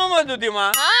ದಾಮ ಮಾಡುದಿಮ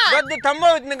ದೊಡ್ಡ ತಂಬ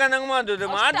ಇದ್ನಕ ನಂಗೆ ಮಾಡುದು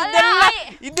ಮಾಡಿದ್ದೆಲ್ಲ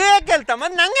ಇದೇ ಕೇಳ್ತ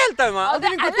ಮತ್ ನಂಗೆ ಹೇಳ್ತಾವ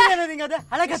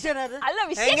ಅಲ್ಲ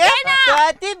ವಿಷಯ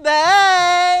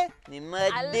ನಿಮ್ಮ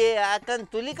ಅದ್ದೆ ಆತನ್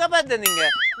ತುಲಿಕ ಬದ್ದ ನಿಂಗೆ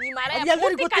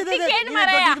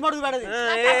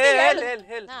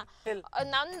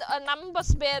ನಮ್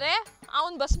ಬಸ್ ಬೇರೆ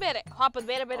ಅವನ್ ಬಸ್ ಬೇರೆ ಹಾಪದ್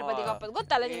ಬೇರೆ ಬೇರೆ ಬದಿಗೆ ಹಾಪದ್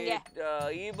ಗೊತ್ತಲ್ಲ ನಿಂಗೆ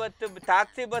ಈ ಬಸ್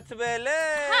ಟಾಕ್ಸಿ ಬಸ್ ಬೇರೆ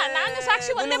ನಾನು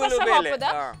ಸಾಕ್ಷಿ ಒಂದೇ ಬಸ್ ಹಾಪದ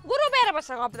ಗುರು ಬೇರೆ ಬಸ್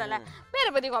ಹಾಪದಲ್ಲ ಬೇರೆ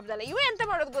ಬದಿಗೆ ಹಾಪದಲ್ಲ ಇವ ಎಂತ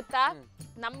ಮಾಡೋದು ಗೊತ್ತಾ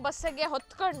ನಮ್ ಬಸ್ಸಿಗೆ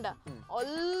ಹೊತ್ಕೊಂಡ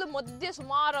ಅಲ್ಲಿ ಮಧ್ಯೆ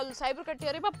ಸುಮಾರು ಅಲ್ಲಿ ಸೈಬರ್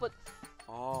ಕಟ್ಟಿಯವ್ರಿ ಬಪ್ಪದ್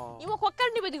ಇವ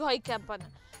ಕೊಕ್ಕಂಡಿ ಬದಿಗೆ ಹೋಯ್ಕೆ ಅಪ್ಪನ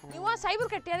ಇವ ಸೈಬರ್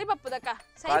ಕಟ್ಟಿಯರಿ ಬಪ್ಪದಕ್ಕ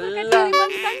ಸೈಬರ್ ಕಟ್ಟಿಯರಿ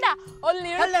ಬಂದ್ಕಂಡ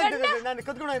ಅಲ್ಲಿ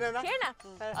ಕೇಳ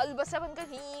ಅಲ್ಲಿ ಬಸ್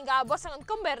ಬಂದ್ಕಂಡ್ ಹಿಂಗ ಆ ಬಸ್ ಒಂದ್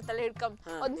ಕೊಂಬ ಇರ್ತಲ್ಲ ಹಿಡ್ಕೊಂಡ್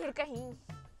ಒಂದ್ ಹಿಡ್ಕ ಹಿಂಗ್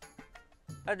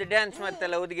ಅದು ಡ್ಯಾನ್ಸ್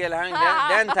ಮಾಡ್ತಲ್ಲ ಹುಡುಗಿ ಎಲ್ಲ ಹಂಗ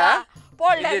ಡ್ಯಾನ್ಸ್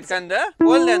ಪೋಲ್ ಡ್ಯಾನ್ಸ್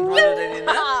ಮಾಡೋದು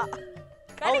ನೀನು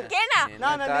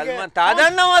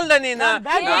ತಾದನ್ನವಲ್ದ ನೀನು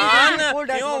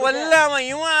ಇವ ಒಲ್ಲ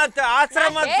ಇವ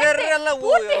ಆಶ್ರಮ ಸೇರಲ್ಲ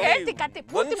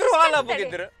ಒಂದ್ರು ಹಾಲ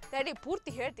ಹೋಗಿದ್ರು ತಡಿ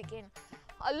ಪೂರ್ತಿ ಹೇಳ್ತಿಕೇನು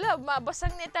ಅಲ್ಲ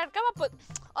ಬಸ್ಸಂಗ್ ನೇತಾಡ್ಕ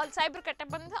ಅಲ್ಲಿ ಸೈಬರ್ ಕಟ್ಟೆ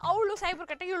ಬಂದ ಅವಳು ಸೈಬರ್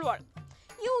ಕಟ್ಟೆಗೆ ಇಳುವಾಳು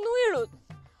ಇವನು ಇಳುದು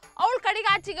ಅವಳ ಕಡೆಗೆ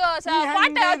ಆಚಿಗೆ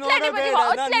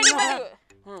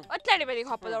ಒತ್ತಡಿ ಬದಿಗೆ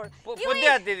ಹೊಪ್ಪದವಳು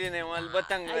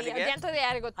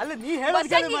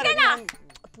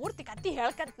ಪೂರ್ತಿ ಕತ್ತಿ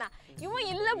ಹೇಳ್ಕಂತನ ಇವ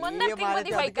ಇಲ್ಲ ಮಂದರ್ತಿ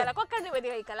ಬದಿ ಹೋಯ್ಕಲ್ಲ ಕೊಕ್ಕಂಡಿ ಬದಿ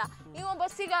ಹೋಯ್ಕಲ್ಲ ಇವ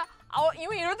ಬಸ್ಸಿಗ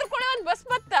ಇವ ಇಳಿದ್ರು ಕೂಡ ಒಂದ್ ಬಸ್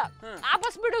ಬತ್ತ ಆ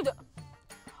ಬಸ್ ಬಿಡುದು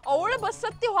ಅವಳು ಬಸ್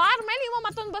ಹತ್ತಿ ಹೊರ ಮೇಲೆ ಇವ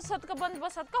ಮತ್ತೊಂದ್ ಬಸ್ ಹತ್ಕ ಬಂದ್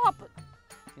ಬಸ್ ಹತ್ಕ ಹೊಪ್ಪದು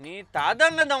ನೀ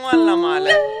ತಾದನ್ನದವಲ್ಲ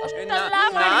ಮಾಲೆ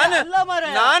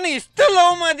ನಾನು ಇಷ್ಟ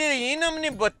ಲವ್ ಮಾಡಿದೆ ಈ ನಮ್ನಿ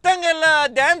ಬತ್ತಂಗೆಲ್ಲ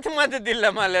ಡ್ಯಾನ್ಸ್ ಮಾಡಿದಿಲ್ಲ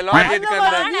ಮಾಲೆ ಲಾಂಜ್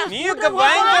ಇಟ್ಕೊಂಡ್ರೆ ನೀವು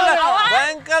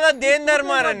ಭಯಂಕರ ದೇಂದರ್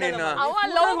ಮಾರ ನೀನು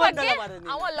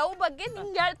ಅವ ಲವ್ ಬಗ್ಗೆ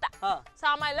ನಿಂಗೆ ಹೇಳ್ತಾ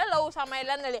ಸಾಮಾಯಿಲ್ಲ ಲವ್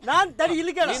ಸಾಮಾಯಿಲ್ಲ ನಳಿ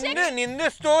ನಿಂದು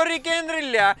ಸ್ಟೋರಿ ಕೇಂದ್ರ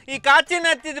ಇಲ್ಲ ಈ ಕಾಚಿನ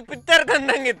ಹತ್ತಿದ ಪಿಕ್ಚರ್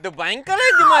ಕಂದಂಗಿತ್ತು ಭಯಂಕರ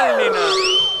ಇದ್ದು ಮಾರೆ ನೀನು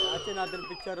ಕಾಚಿನಾಥನ್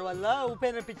ಪಿಕ್ಚರು ಅಲ್ಲ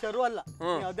ಉಪೇಂದ್ರ ಪಿಕ್ಚರು ಅಲ್ಲ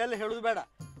ಅದೆಲ್ಲ ಹೇಳುದು ಬೇಡ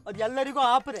ಅದು ಎಲ್ಲರಿಗೂ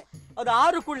ಆಪರೆ ಅದು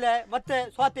ಆರು ಕುಳ್ಳೆ ಮತ್ತೆ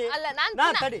ಸ್ವಾತಿ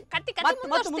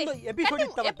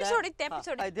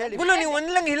ನೀವು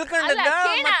ಒಂದ್ಲಂಗ್ ಹಿಲ್ಕೊಂಡದ್ದ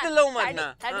ಮತ್ತೆ ಲವ್ ಮಾಡ್ನ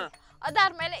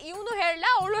ಅದಾದ್ಮೇಲೆ ಇವನು ಹೇಳ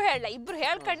ಅವಳು ಹೇಳ ಇಬ್ರು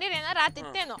ಹೇಳ್ಕೊಂಡಿರ ಏನಾರ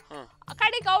ಆತಿತ್ತೇನೋ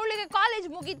ಕಡೆಗೆ ಅವಳಿಗೆ ಕಾಲೇಜ್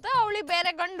ಮುಗೀತ ಅವಳಿಗೆ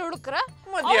ಬೇರೆ ಗಂಡು ಹುಡುಕ್ರ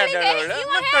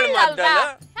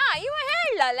ಇವ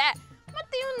ಹೇಳಲ್ಲ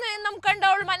ಮತ್ತೆ ಇವನ್ ನಮ್ ಕಂಡ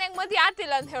ಅವಳ ಮನೆಗ್ ಮದ್ವೆ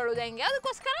ಆತಿಲ್ಲ ಅಂತ ಹೇಳುದು ಹೆಂಗೆ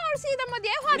ಅದಕ್ಕೋಸ್ಕರ ಅವಳು ಸೀದಾ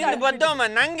ಮದ್ವೆ ಬದ್ದಮ್ಮ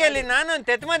ನಂಗೆ ಅಲ್ಲಿ ನಾನು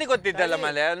ತೆತ್ಮದಿ ಗೊತ್ತಿದ್ದಲ್ಲ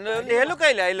ಮಲೆ ಒಂದು ಹೇಳು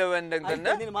ಕೈಲಿ ಐ ಲವ್ ಅಂತ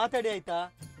ನೀನು ಮಾತಾಡಿ ಆಯ್ತಾ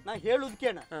ನಾ ಹೇಳುದ್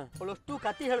ಕೇಳ ಅವಳು ಅಷ್ಟು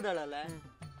ಕತ್ತಿ ಹೇಳ್ದಾಳಲ್ಲ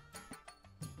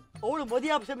ಅವಳು ಮದಿ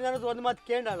ಆಪ್ಷನ್ ಒಂದು ಮಾತು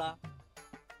ಕೇಳಲ್ಲ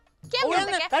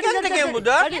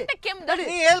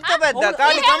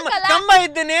ಕಂಬ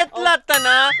ಇದ್ದೇನೆ ಎತ್ಲಾತ್ತನ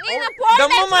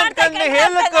ಗಮ್ಮ ಮಾಡ್ಕೊಂಡ್ರೆ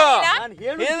ಹೇಳಕೋ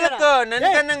ಹೇಳಕೋ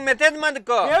ನನ್ಗೆ ಮೆಸೇಜ್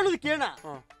ಮಾಡ್ಕೋ ಹೇಳುದು ಕೇಳ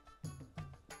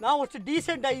ನಾವು ಅಷ್ಟು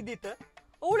ಡೀಸೆಂಟ್ ಆಗಿದ್ದಿತ್ತು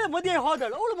ಅವಳೆ ಮದುವೆ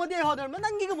ಹೋದಳು ಅವಳು ಮದುವೆ ಹೋದಳು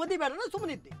ನಂಗೀಗ ಮದುವೆ ಬೇಡ ನಾನು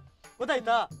ಸುಮ್ಮನಿದ್ದೆ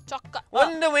ಗೊತ್ತಾಯ್ತಾ ಚೊಕ್ಕ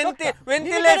ಒಂದು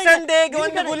ವೆಂಟಿಲೇಷನ್ ಡೇಗೆ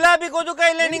ಒಂದು ಗುಲಾಬಿ ಕೊದುಕ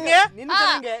ಇಲ್ಲ ನಿಂಗೆ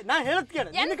ನಾ ಹೇಳದ್ ಕೇಳ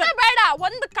ಎಂತ ಬೇಡ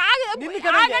ಒಂದು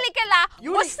ಕಾಗಳಿಗೆಲ್ಲ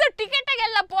bus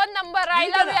ಟಿಕೆಟ್ಗೆಲ್ಲ phone number I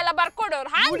love ಎಲ್ಲ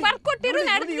ಬರ್ಕೊಡೋರು ಹಾಗೆ ಬರ್ಕೊಟ್ಟಿರು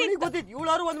ಗೊತ್ತಿತ್ತು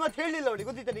ಇವಳಾರು ಒಂದ್ ಮಾತು ಹೇಳಿಲ್ಲ ಅವಳಿಗೆ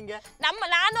ಗೊತ್ತಿತ್ತ ನಿಂಗೆ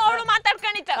ನಾನು ಅವಳು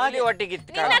ಮಾತಾಡ್ಕೊಂಡಿದ್ದ ಅಲ್ಲಿ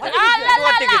ಒಟ್ಟಿಗಿತ್ತು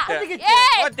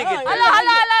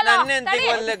ನನ್ನೆಂತಿಗೆ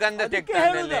ಒಳ್ಳೆ ಗಂಧ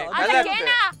ತೆಗ್ತಾನೆ ಎಲ್ಲ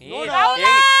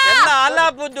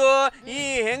ಆಲಾಪುದು ಈ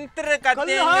ಹೆಂಗ್ತರ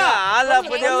ಕತೆ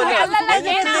ಆಲಾಪುದು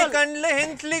ಹೆಂಗ್ಲಿ ಕಂಡ್ಲೆ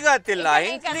ಹೆಂಗ್ಸ್ಲಿಗಾತಿಲ್ಲ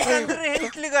ಹೆಂಗ್ಸ್ಲಿ ಕಂಡ್ರೆ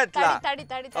ಹೆಂಗ್ಸ್ಲಿಗಾತಿಲ್ಲ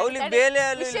ಅವಳಿಗೆ ಬೇಲೆ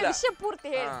ವಿಷಯ ಪೂರ್ತಿ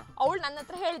ಹೇಳಿ ಅವಳು ನನ್ನ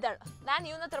ಹತ್ರ ಹೇಳಿದಾಳು ನಾನು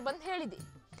ಇವನ ಹತ್ರ ಬಂದು ಹೇಳಿದೆ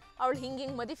ಅವಳು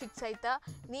ಹಿಂಗಿಂಗ್ ಮದಿ ಫಿಕ್ಸ್ ಆಯ್ತಾ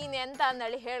ನೀನ್ ಎಂತ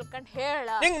ಅಂದಳಿ ಹೇಳ್ಕೊಂಡ್ ಹೇಳ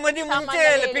ಮದಿ ಮುಂಚೆ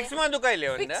ಫಿಕ್ಸ್ ಮಾಡು ಕೈಲಿ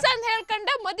ಫಿಕ್ಸ್ ಅಂತ ಹೇಳ್ಕೊಂಡ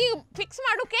ಮದಿ ಫಿಕ್ಸ್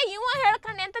ಮಾಡೋಕೆ ಇವ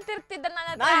ಹೇಳ್ಕೊಂಡೆ ಅಂತ ತಿರ್ತಿದ್ದ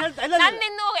ನನ್ನ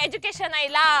ಇನ್ನು ಎಜುಕೇಶನ್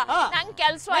ಇಲ್ಲ ನಂಗೆ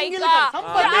ಕೆಲ್ಸ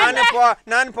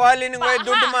ನಾನ್ ಪಾಲಿನ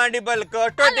ದುಡ್ಡು ಮಾಡಿ ಬಲ್ಕ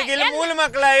ಒಟ್ಟೊಟ್ಟಿಗೆ ಇಲ್ಲಿ ಮೂಲ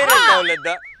ಮಕ್ಕಳ ಇರುತ್ತೆ ಅವಳದ್ದ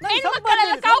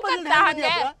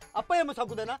ಅಪ್ಪ ಎಮ್ಮ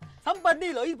ಸಾಕುದನ ಸಂಪಾದನೆ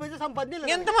ಇಲ್ಲ 5 ಪೈಸೆ ಸಂಪಾದನೆ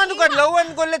ಇಲ್ಲ ಎಂತ ಮಾದುಕ ಲವ್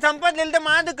ಅನ್ಕೊಳ್ಲೆ ಸಂಪಾದನೆ ಇಲ್ದೆ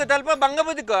ಮಾದಕ ಸ್ವಲ್ಪ ಬಂಗ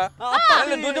ಬದುಕ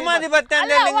ಅಲ್ಲ ದುಡ್ಡು ಮಾದಿ ಬತ್ತೆ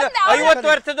ಅಂದ್ರೆ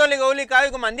 50 ವರ್ಷದೊಳಗೆ ಅವಳಿ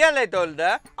ಕಾಯಿಗೆ ಮಂದಿ ಅಲ್ಲ ಆಯ್ತು ಅವಳ್ದ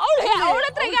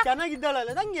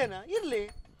ಚೆನ್ನಾಗಿದ್ದಾಳಲ್ಲ ನಂಗೇನ ಇರ್ಲಿ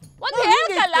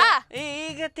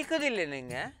ಈಗ ತಿಕ್ಕುದಿಲ್ಲ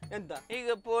ನಿಂಗೆ ಎಂತ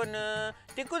ಈಗ ಫೋನ್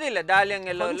ತಿಕ್ಕುದಿಲ್ಲ ದಾಲಿ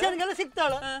ಹಂಗೆಲ್ಲ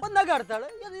ಸಿಗ್ತಾಳ ಒಂದ್ ನಗಾಡ್ತಾಳ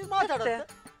ಮಾತಾಡ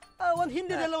ಒಂದ್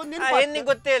ಹಿಂದಿದೆಲ್ಲ ಒಂದ್ ಹೆಣ್ಣಿಗೆ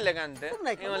ಗೊತ್ತೇ ಇಲ್ಲ ಕಂತೆ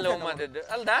ಲವ್ ಮಾಡಿದ್ದು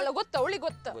ಅಲ್ದಾ ಗೊತ್ತ ಅವಳಿಗೆ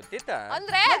ಗೊತ್ತಿತ್ತಾ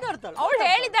ಅಂದ್ರೆ ಅವಳು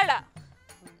ಹೇಳಿದಾಳ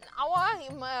ಅವ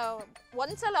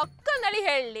ಒಂದ್ಸಲ ಅಕ್ಕನಲ್ಲಿ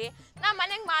ಹೇಳಿ ನಾ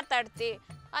ಮನೆಗ್ ಮಾತಾಡ್ತಿ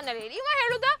ಅನ್ನಲಿ ಇವ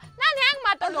ಹೇಳುದ ನಾನ್ ಹೆಂಗ್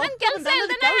ಮಾತಾಡೋದು ನನ್ ಕೆಲಸ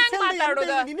ಇಲ್ದೆ ನಾ ಹೆಂಗ್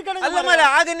ಮಾತಾಡೋದು ಅಲ್ಲ ಮರೆ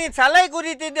ಆಗ ನೀ ಸಲೈ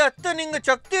ಕುರಿತಿದ್ದೆ ಅಷ್ಟು ನಿಂಗೆ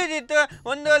ಶಕ್ತಿ ಇದ್ದಿತ್ತು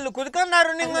ಒಂದು ಅಲ್ಲಿ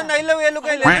ಕುದ್ಕೊಂಡಾರು ನಿಂಗೊಂದು ಐ ಲವ್ ಹೇಳು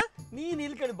ಕೈಲಿ ನೀನ್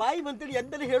ಇಲ್ಕಡೆ ಬಾಯಿ ಬಂತೇಳಿ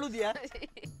ಎಂತಲೇ ಹೇಳುದಿಯಾ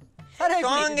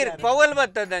ಪವಲ್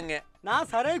ಬರ್ತದಂಗೆ ನಾ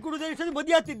ಸರಾಯಿ ಕುಡಿದ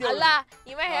ಮದಿ ಆಗ್ತಿದ್ದೆ ಅಲ್ಲ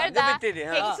ಇವ ಹೇಳ್ದ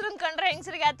ಹೆಂಗಸ್ರನ್ ಕಂಡ್ರೆ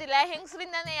ಹೆಂಗಸ್ರಿಗೆ ಆತಿಲ್ಲ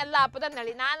ಹೆಂಗಸ್ರಿಂದಾನೆ ಎಲ್ಲ ಅಪದ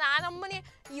ನಳಿ ನಾನ್ ಆ ನಮ್ಮನಿ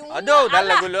ಅದು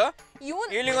ಹೌದಲ್ಲ ಗುಲು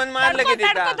ಇಲ್ಲಿಗೊಂದು ಮಾಡ್ಲಕ್ಕಿದ್ದ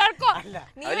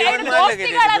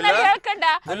ಹೇಳ್ಕೊಂಡ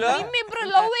ನಿಮ್ಮಿಬ್ರು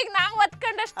ಲವ್ ಈಗ ನಾವ್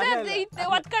ಒತ್ಕೊಂಡಷ್ಟ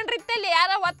ಒತ್ಕೊಂಡ್ರಿತ್ತಲ್ಲಿ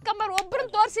ಯಾರ ಒತ್ಕೊಂಬರ್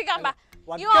ಒಬ್ರನ್ ತೋರ್ಸಿಗಂಬ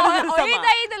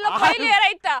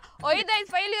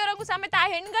ಫೈಲಿಯರಂಗು ಸಮೇತ ಆ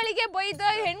ಹೆಣ್ಗಳಿಗೆ ಬೈದ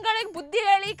ಹೆಣ್ಗಳಿಗೆ ಬುದ್ಧಿ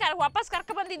ಹೇಳಿ ವಾಪಸ್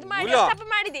ಕರ್ಕ ಬಂದ್ ಇದ್ ಮಾಡಿ ತಪ್ಪು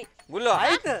ಮಾಡಿದಿ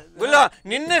ಗುಲು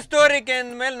ನಿನ್ನ ಸ್ಟೋರಿ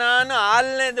ಕೇಂದ್ಮೇಲೆ ನಾನು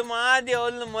ಆಲ್ನೇದು ಮಾದಿ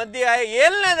ಅವಳು ಮದಿ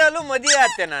ಏಳ್ನೇದಲ್ಲೂ ಮದಿ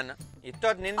ಆತೆ ನಾನು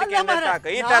ಇತ್ತೊತ್ ನಿಂದ ಕೇಂದ್ರ ಸಾಕ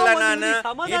ಈತಲ್ಲ ನಾನು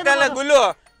ಈತಲ್ಲ ಗುಲು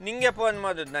ನಿಂಗೆ ಫೋನ್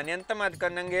ಮಾಡುದು ನಾನು ಎಂತ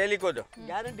ಮಾಡ್ಕೊಂಡು ನಂಗೆ ಹೇಳಿಕೋದು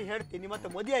ಗ್ಯಾರಂಟಿ ಹೇಳ್ತೀನಿ ಮತ್ತೆ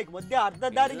ಮದಿ ಆಯ್ತು ಮಧ್ಯ ಅರ್ಧ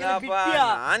ದಾರಿ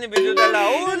ನಾನು ಬಿದ್ದುದಲ್ಲ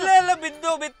ಅವ್ರೆಲ್ಲ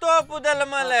ಬಿತ್ತು ಹಾಪುದಲ್ಲ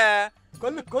ಮಲೆ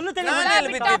ನಾನು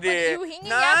ಬಿದ್ದಿದ್ದೆ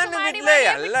ನಾನು ಬಿದ್ಲೆ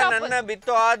ಎಲ್ಲ ನನ್ನ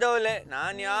ಬಿತ್ತು ಆದವಲೆ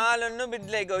ನಾನು ಯಾಲನ್ನು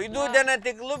ಬಿದ್ಲೆ ಈಗ 5 ಜನ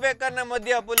ತಿಕ್ಲು ಬೇಕಾದ್ರೆ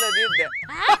ಮಧ್ಯ ಅಪುಲ್ಲದಿದ್ದೆ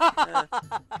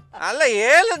ಅಲ್ಲ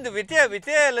ಹೇಳದ್ದು ವಿಷಯ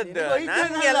ಹೇಳದ್ದು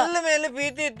ನನ್ಗೆ ಎಲ್ಲ ಮೇಲೆ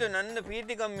ಪ್ರೀತಿ ಇತ್ತು ನನ್ನ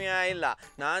ಪ್ರೀತಿ ಕಮ್ಮಿ ಆಯಿಲ್ಲ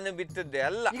ನಾನು ಬಿತ್ತಿದ್ದೆ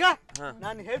ಅಲ್ಲ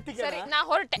ನಾನು ಹೇಳ್ತೀನಿ ನಾ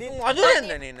ಹೊರಟೆ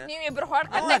ಮದುವೆಂದ ನೀನು ನೀವಿಬ್ರು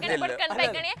ಹೊರಟೆ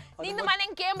ನಿನ್ನ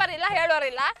ಮನೆಗೆ ಕೇಂಬರಿಲ್ಲ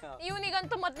ಹೇಳೋರಿಲ್ಲ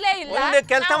ಇವನಿಗಂತೂ ಮೊದ್ಲೇ ಇಲ್ಲ ಒಂದು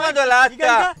ಕೆಲಸ ಮಾಡೋಲ್ಲ ಅಕ್ಕ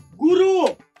ಗುರು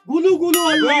ಗುಲು ಗುಲು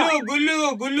ಅಲ್ವಾ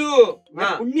ಗುಲು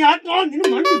ಪುಣ್ಯಾತ್ಮ ನೀನು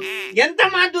ಮಾಡಿ ಎಂತ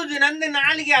ಮಾತುದು ನನ್ನ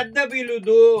ನಾಲಿಗೆ ಅಡ್ಡ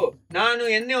ಬೀಳುದು ನಾನು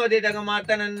ಎಣ್ಣೆ ಒದೆದಾಗ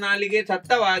ಮಾತ್ರ ನನ್ನ ನಾಲಿಗೆ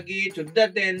ಸತ್ತವಾಗಿ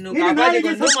ಶುದ್ಧತೆಯನ್ನು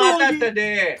ಕಾಪಾಡಿಕೊಂಡು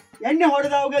ಮಾತಾಡ್ತದೆ ಎಣ್ಣೆ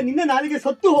ಹೊಡೆದಾಗ ನಿನ್ನ ನಾಲಿಗೆ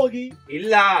ಸತ್ತು ಹೋಗಿ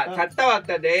ಇಲ್ಲ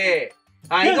ಸತ್ತವಾಗ್ತದೆ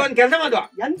ಈಗ ಒಂದ್ ಕೆಲಸ ಮಾಡುವ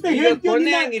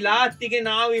ಕೊನೆಯಾಗಿ ಲಾಸ್ಟಿಗೆ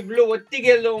ನಾವಿಬ್ಳು ಒತ್ತಿಗೆ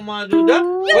ಎಲ್ಲೋ ಮಾಡುದ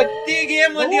ಒತ್ತಿಗೆ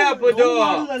ಮದುವೆ ಹಾಕುದು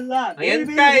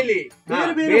ಎಂತ ಇಲ್ಲಿ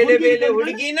ಬೇರೆ ಬೇರೆ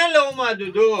ಹುಡುಗಿನ ಲವ್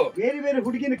ಮಾಡುದು ಬೇರೆ ಬೇರೆ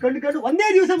ಹುಡುಗಿನ ಕಂಡು ಒಂದೇ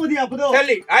ದಿವಸ ಮದುವೆ ಹಾಕುದು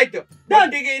ಸರಿ ಆಯ್ತು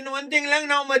ಒಟ್ಟಿಗೆ ಇನ್ನು 1 ತಿಂಗಳಾಗ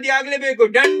ನಾವು ಮದುವೆ ಆಗ್ಲೇಬೇಕು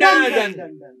ದಂಡ